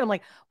when I look at it, I'm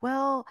like,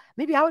 well,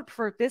 maybe I would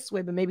prefer it this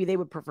way, but maybe they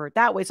would prefer it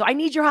that way. So I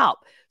need your help.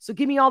 So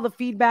give me all the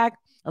feedback.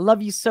 I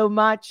love you so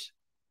much.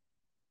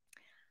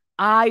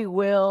 I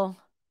will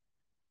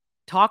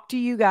talk to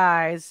you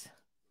guys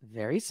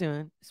very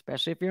soon,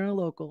 especially if you're on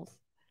Locals.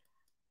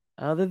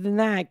 Other than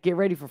that, get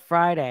ready for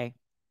Friday.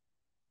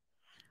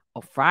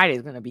 Oh, Friday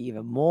is going to be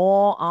even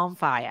more on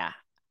fire.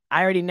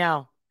 I already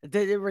know,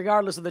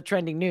 regardless of the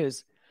trending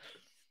news.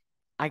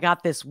 I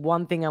got this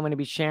one thing I'm going to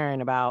be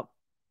sharing about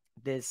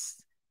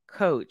this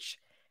coach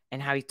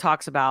and how he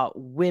talks about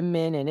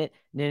women, and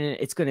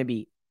it's going to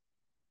be,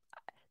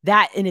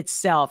 that in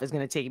itself is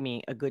going to take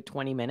me a good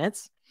 20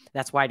 minutes.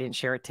 That's why I didn't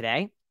share it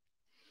today.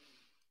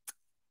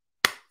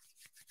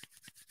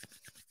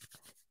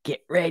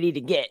 Get ready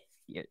to get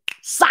your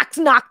socks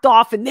knocked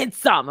off and then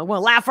some. I'm going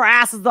to laugh our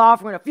asses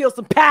off. We're going to feel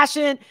some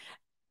passion.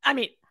 I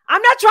mean,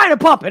 I'm not trying to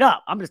pump it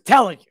up. I'm just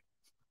telling you.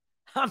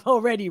 I'm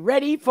already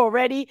ready for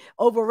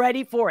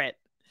it.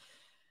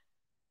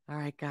 All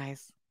right,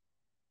 guys.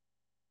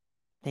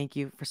 Thank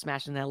you for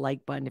smashing that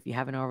like button if you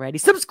haven't already.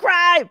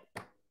 Subscribe!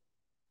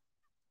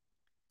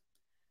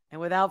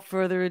 And without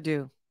further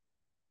ado,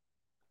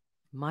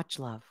 much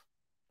love,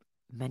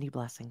 many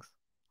blessings,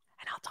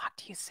 and I'll talk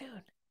to you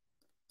soon.